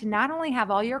CRM to not only have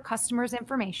all your customers'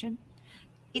 information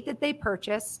that they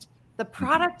purchased, the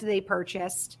product they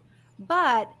purchased,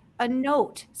 but a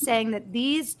note saying that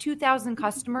these 2,000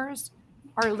 customers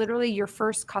are literally your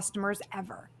first customers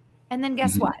ever. And then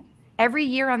guess what? Every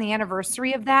year on the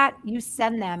anniversary of that, you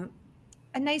send them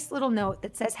a nice little note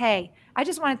that says, hey, I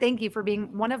just want to thank you for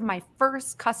being one of my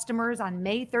first customers on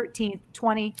May 13th,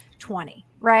 2020,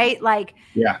 right? Like,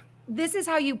 yeah, this is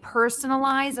how you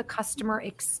personalize a customer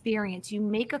experience. You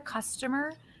make a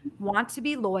customer want to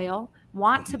be loyal,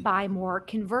 want to buy more,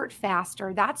 convert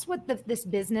faster. That's what this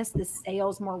business, this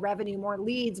sales, more revenue, more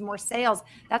leads, more sales.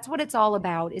 That's what it's all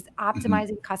about, is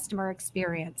optimizing customer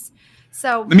experience.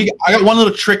 So I got one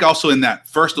little trick also in that.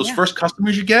 First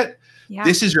customers you get,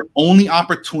 this is your only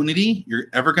opportunity you're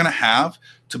ever going to have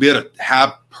to be able to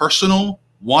have personal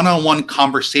one-on-one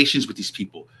conversations with these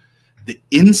people. The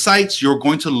insights you're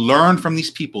going to learn from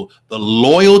these people, the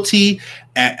loyalty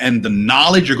and the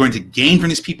knowledge you're going to gain from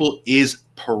these people is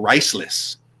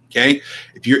priceless. Okay.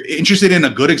 If you're interested in a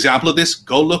good example of this,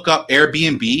 go look up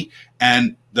Airbnb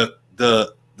and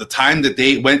the time that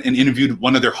they went and interviewed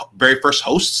one of their very first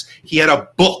hosts. He had a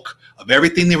book of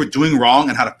everything they were doing wrong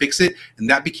and how to fix it. And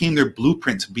that became their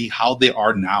blueprint to be how they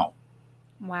are now.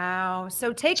 Wow.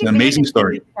 So take an amazing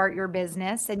story. You start your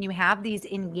business and you have these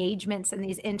engagements and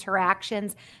these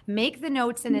interactions. Make the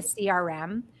notes in a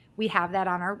CRM. We have that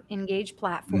on our Engage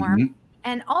platform.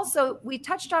 And also we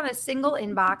touched on a single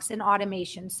inbox and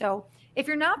automation. So If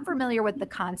you're not familiar with the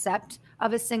concept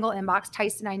of a single inbox,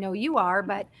 Tyson, I know you are,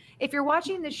 but if you're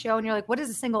watching this show and you're like, what is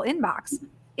a single inbox?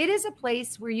 It is a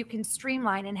place where you can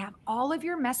streamline and have all of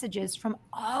your messages from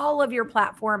all of your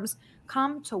platforms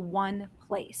come to one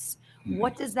place.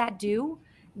 What does that do?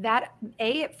 That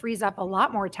it frees up a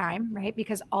lot more time, right?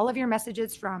 Because all of your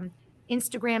messages from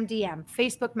Instagram DM,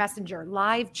 Facebook Messenger,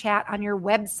 live chat on your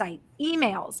website,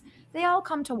 emails, they all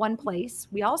come to one place.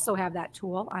 We also have that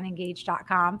tool on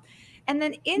engage.com. And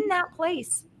then in that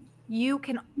place, you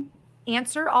can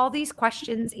answer all these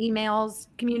questions, emails,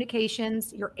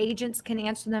 communications. Your agents can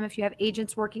answer them if you have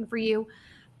agents working for you.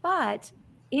 But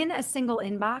in a single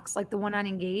inbox, like the one on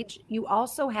Engage, you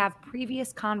also have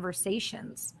previous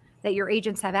conversations that your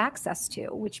agents have access to,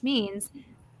 which means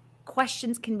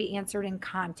questions can be answered in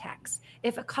context.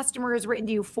 If a customer has written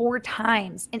to you 4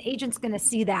 times, an agent's going to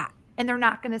see that, and they're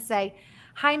not going to say,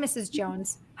 hi, Mrs.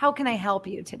 Jones, how can I help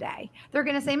you today? They're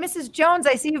going to say, Mrs. Jones,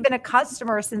 I see you've been a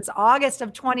customer since August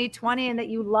of 2020 and that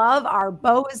you love our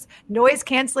Bose noise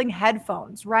canceling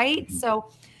headphones, right? So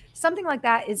something like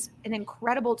that is an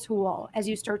incredible tool as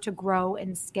you start to grow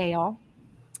and scale.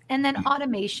 And then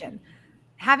automation.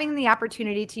 Having the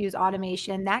opportunity to use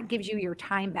automation, that gives you your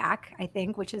time back, I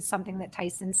think, which is something that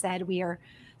Tyson said. We are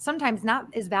sometimes not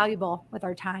as valuable with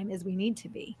our time as we need to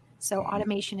be. So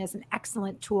automation is an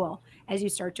excellent tool as you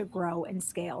start to grow and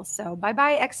scale. So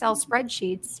bye-bye Excel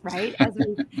spreadsheets, right?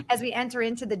 As we enter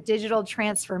into the digital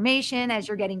transformation, as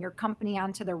you're getting your company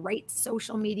onto the right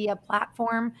social media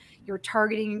platform, you're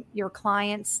targeting your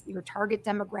clients, your target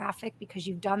demographic, because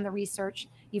you've done the research,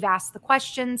 you've asked the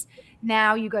questions.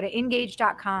 Now you go to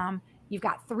engage.com. You've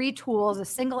got 3 tools, a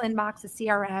single inbox, a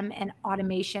CRM, and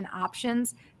automation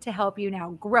options to help you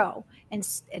now grow and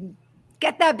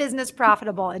get that business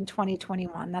profitable in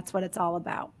 2021. That's what it's all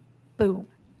about. Boom.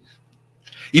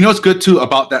 You know what's good too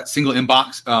about that single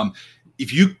inbox?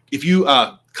 If you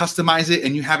customize it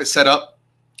and you have it set up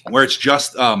where it's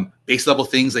just base level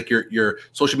things like your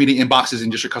social media inboxes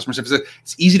and just your customer service,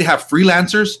 it's easy to have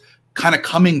freelancers kind of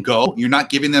come and go. You're not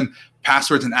giving them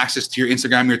passwords and access to your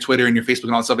Instagram, your Twitter, and your Facebook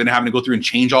and all that stuff, and having to go through and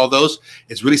change all those.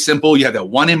 It's really simple. You have that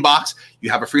one inbox.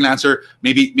 You have a freelancer.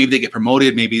 Maybe they get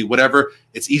promoted, maybe whatever.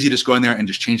 It's easy to just go in there and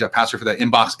just change that password for that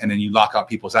inbox, and then you lock out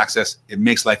people's access. It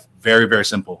makes life very, very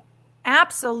simple.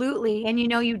 Absolutely. And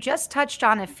you just touched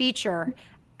on a feature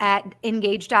at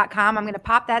engage.com. I'm going to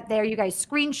pop that there. You guys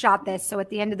screenshot this. So at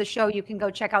the end of the show, you can go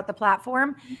check out the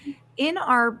platform. In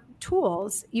our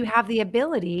tools, you have the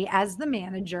ability as the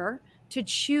manager to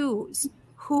choose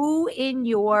who in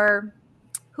your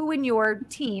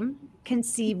team can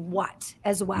see what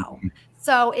as well.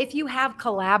 So if you have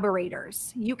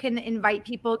collaborators, you can invite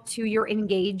people to your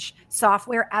Engage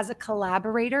software as a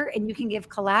collaborator, and you can give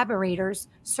collaborators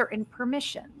certain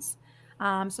permissions.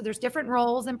 So there's different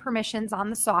roles and permissions on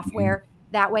the software.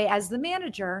 That way, as the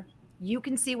manager, you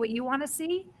can see what you want to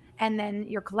see. And then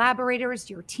your collaborators,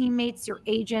 your teammates, your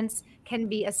agents can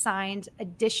be assigned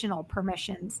additional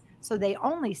permissions so they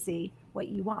only see what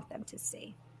you want them to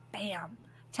see. Bam.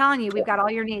 Telling you, we've got all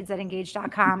your needs at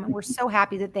engage.com. We're so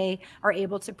happy that they are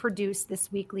able to produce this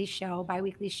bi-weekly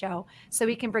show, so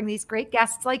we can bring these great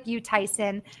guests like you,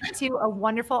 Tyson, to a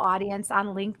wonderful audience on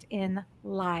LinkedIn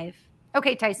Live.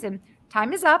 Okay, Tyson,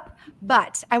 time is up,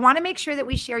 but I want to make sure that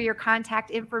we share your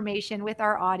contact information with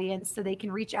our audience so they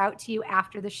can reach out to you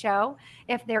after the show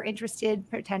if they're interested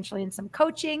potentially in some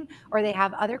coaching or they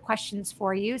have other questions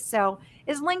for you. So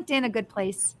is LinkedIn a good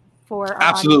place for our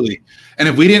Absolutely. audience? And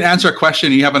if we didn't answer a question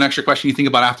and you have an extra question you think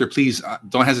about after, please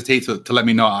don't hesitate to let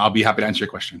me know. I'll be happy to answer your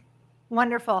question.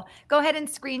 Wonderful. Go ahead and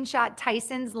screenshot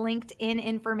Tyson's LinkedIn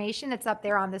information. It's up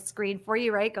there on the screen for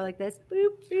you, right? Go like this. Boop,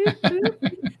 boop,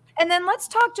 boop. And then let's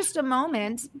talk just a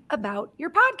moment about your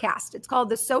podcast. It's called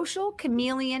the Social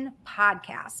Chameleon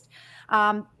Podcast.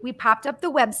 We popped up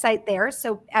the website there,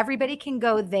 so everybody can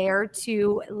go there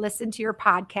to listen to your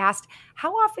podcast.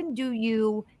 How often do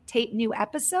you tape new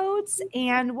episodes,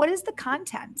 and what is the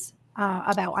content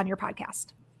about on your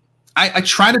podcast? I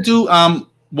try to do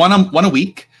one a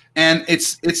week, and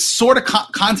it's sort of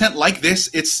content like this.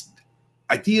 It's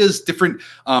ideas, different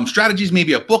strategies,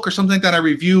 maybe a book or something like that I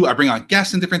review. I bring on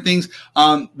guests and different things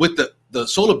with the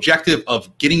sole objective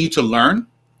of getting you to learn.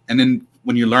 And then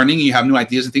when you're learning, you have new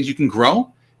ideas and things, you can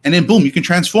grow. And then boom, you can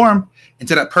transform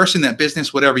into that person, that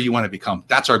business, whatever you want to become.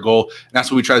 That's our goal. And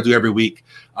that's what we try to do every week.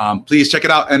 Please check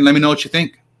it out and let me know what you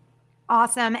think.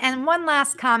 Awesome. And one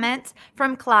last comment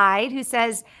from Clyde, who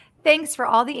says, thanks for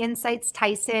all the insights,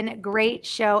 Tyson. Great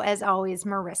show as always,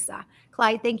 Marissa.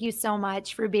 Clyde, thank you so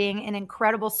much for being an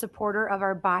incredible supporter of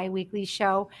our bi-weekly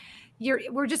show.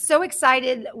 we're just so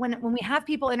excited when we have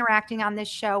people interacting on this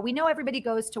show. We know everybody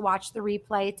goes to watch the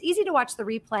replay. It's easy to watch the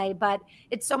replay, but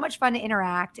it's so much fun to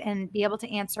interact and be able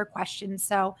to answer questions.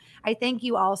 So I thank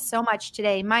you all so much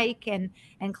today, Mike and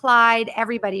Clyde,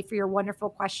 everybody, for your wonderful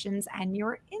questions and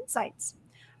your insights.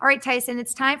 All right, Tyson,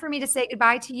 it's time for me to say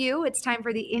goodbye to you. It's time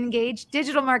for the Engage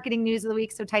Digital Marketing News of the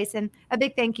Week. So Tyson, a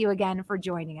big thank you again for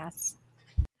joining us.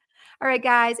 All right,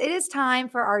 guys, it is time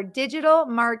for our digital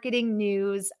marketing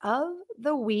news of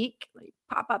the week. Let me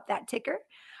pop up that ticker.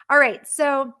 All right,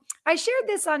 so I shared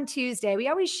this on Tuesday. We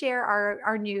always share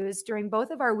our news during both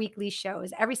of our weekly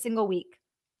shows every single week.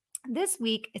 This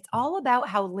week, it's all about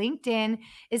how LinkedIn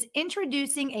is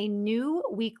introducing a new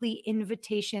weekly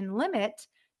invitation limit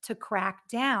to crack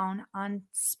down on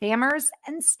spammers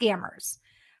and scammers.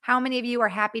 How many of you are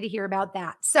happy to hear about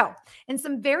that? So, in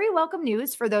some very welcome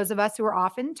news for those of us who are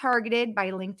often targeted by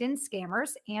LinkedIn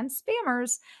scammers and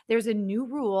spammers, there's a new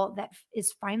rule that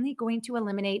is finally going to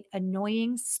eliminate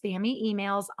annoying spammy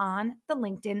emails on the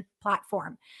LinkedIn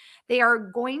platform. They are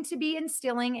going to be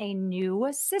instilling a new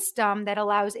system that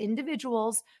allows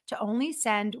individuals to only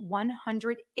send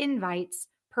 100 invites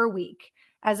per week,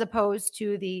 as opposed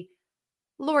to the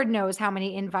Lord knows how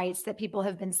many invites that people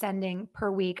have been sending per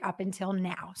week up until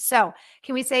now. So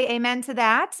can we say amen to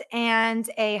that and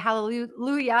a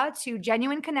hallelujah to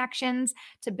genuine connections,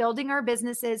 to building our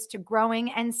businesses, to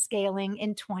growing and scaling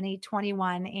in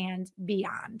 2021 and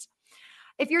beyond.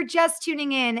 If you're just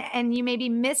tuning in and you maybe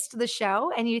missed the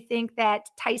show and you think that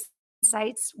Tyson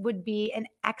Insights would be an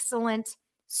excellent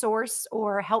source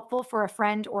or helpful for a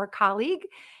friend or colleague,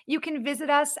 you can visit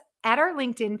us at our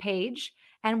LinkedIn page,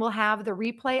 and we'll have the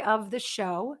replay of the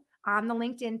show on the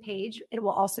LinkedIn page. It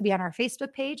will also be on our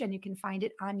Facebook page, and you can find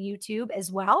it on YouTube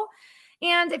as well.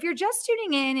 And if you're just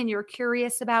tuning in and you're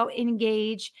curious about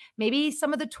Engage, maybe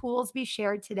some of the tools we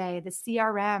shared today, the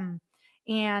CRM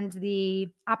and the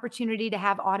opportunity to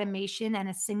have automation and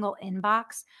a single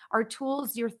inbox are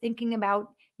tools you're thinking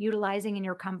about utilizing in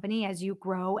your company as you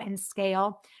grow and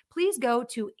scale, please go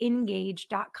to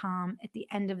engage.com at the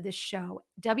end of this show,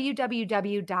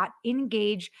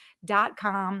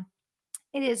 www.engage.com.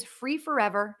 It is free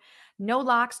forever, no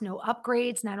locks, no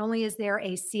upgrades. Not only is there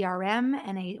a CRM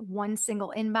and a one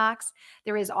single inbox,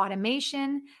 there is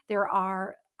automation. There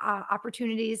are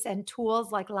opportunities and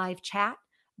tools like live chat,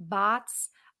 bots,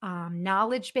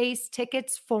 knowledge-based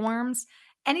tickets, forms.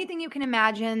 Anything you can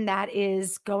imagine that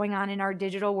is going on in our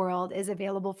digital world is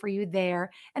available for you there.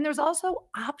 And there's also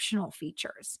optional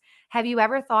features. Have you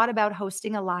ever thought about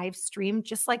hosting a live stream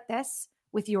just like this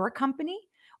with your company?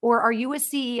 Or are you a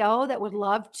CEO that would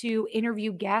love to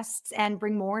interview guests and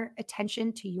bring more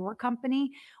attention to your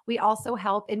company? We also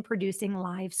help in producing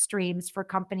live streams for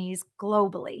companies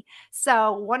globally.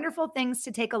 So wonderful things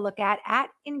to take a look at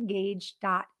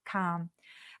engage.com.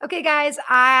 Okay, guys,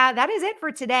 that is it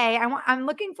for today. I'm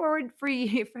looking forward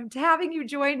to having you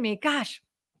join me. Gosh,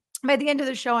 by the end of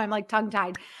the show, I'm like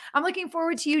tongue-tied. I'm looking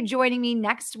forward to you joining me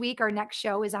next week. Our next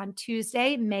show is on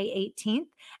Tuesday, May 18th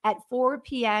at 4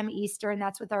 p.m. Eastern.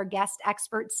 That's with our guest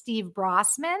expert, Steve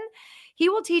Brossman. He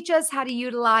will teach us how to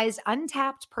utilize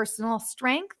untapped personal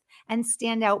strength and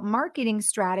standout marketing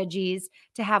strategies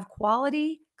to have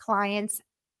quality clients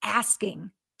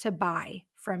asking to buy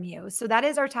from you. So that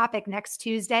is our topic next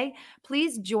Tuesday.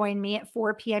 Please join me at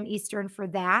 4 p.m. Eastern for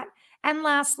that. And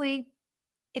lastly,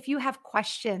 if you have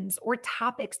questions or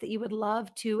topics that you would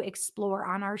love to explore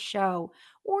on our show,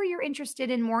 or you're interested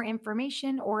in more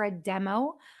information or a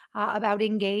demo about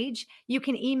Engage, you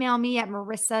can email me at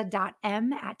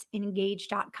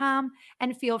marissa.m@engage.com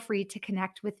and feel free to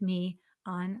connect with me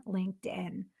on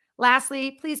LinkedIn.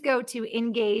 Lastly, please go to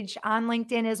Engage on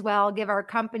LinkedIn as well. Give our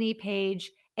company page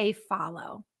a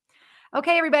follow.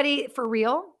 Okay, everybody, for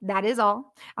real, that is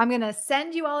all. I'm going to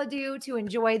send you all adieu to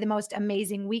enjoy the most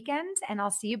amazing weekend, and I'll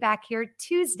see you back here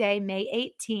Tuesday, May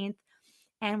 18th,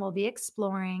 and we'll be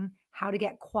exploring how to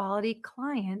get quality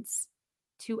clients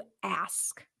to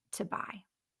ask to buy.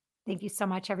 Thank you so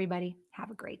much, everybody.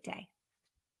 Have a great day.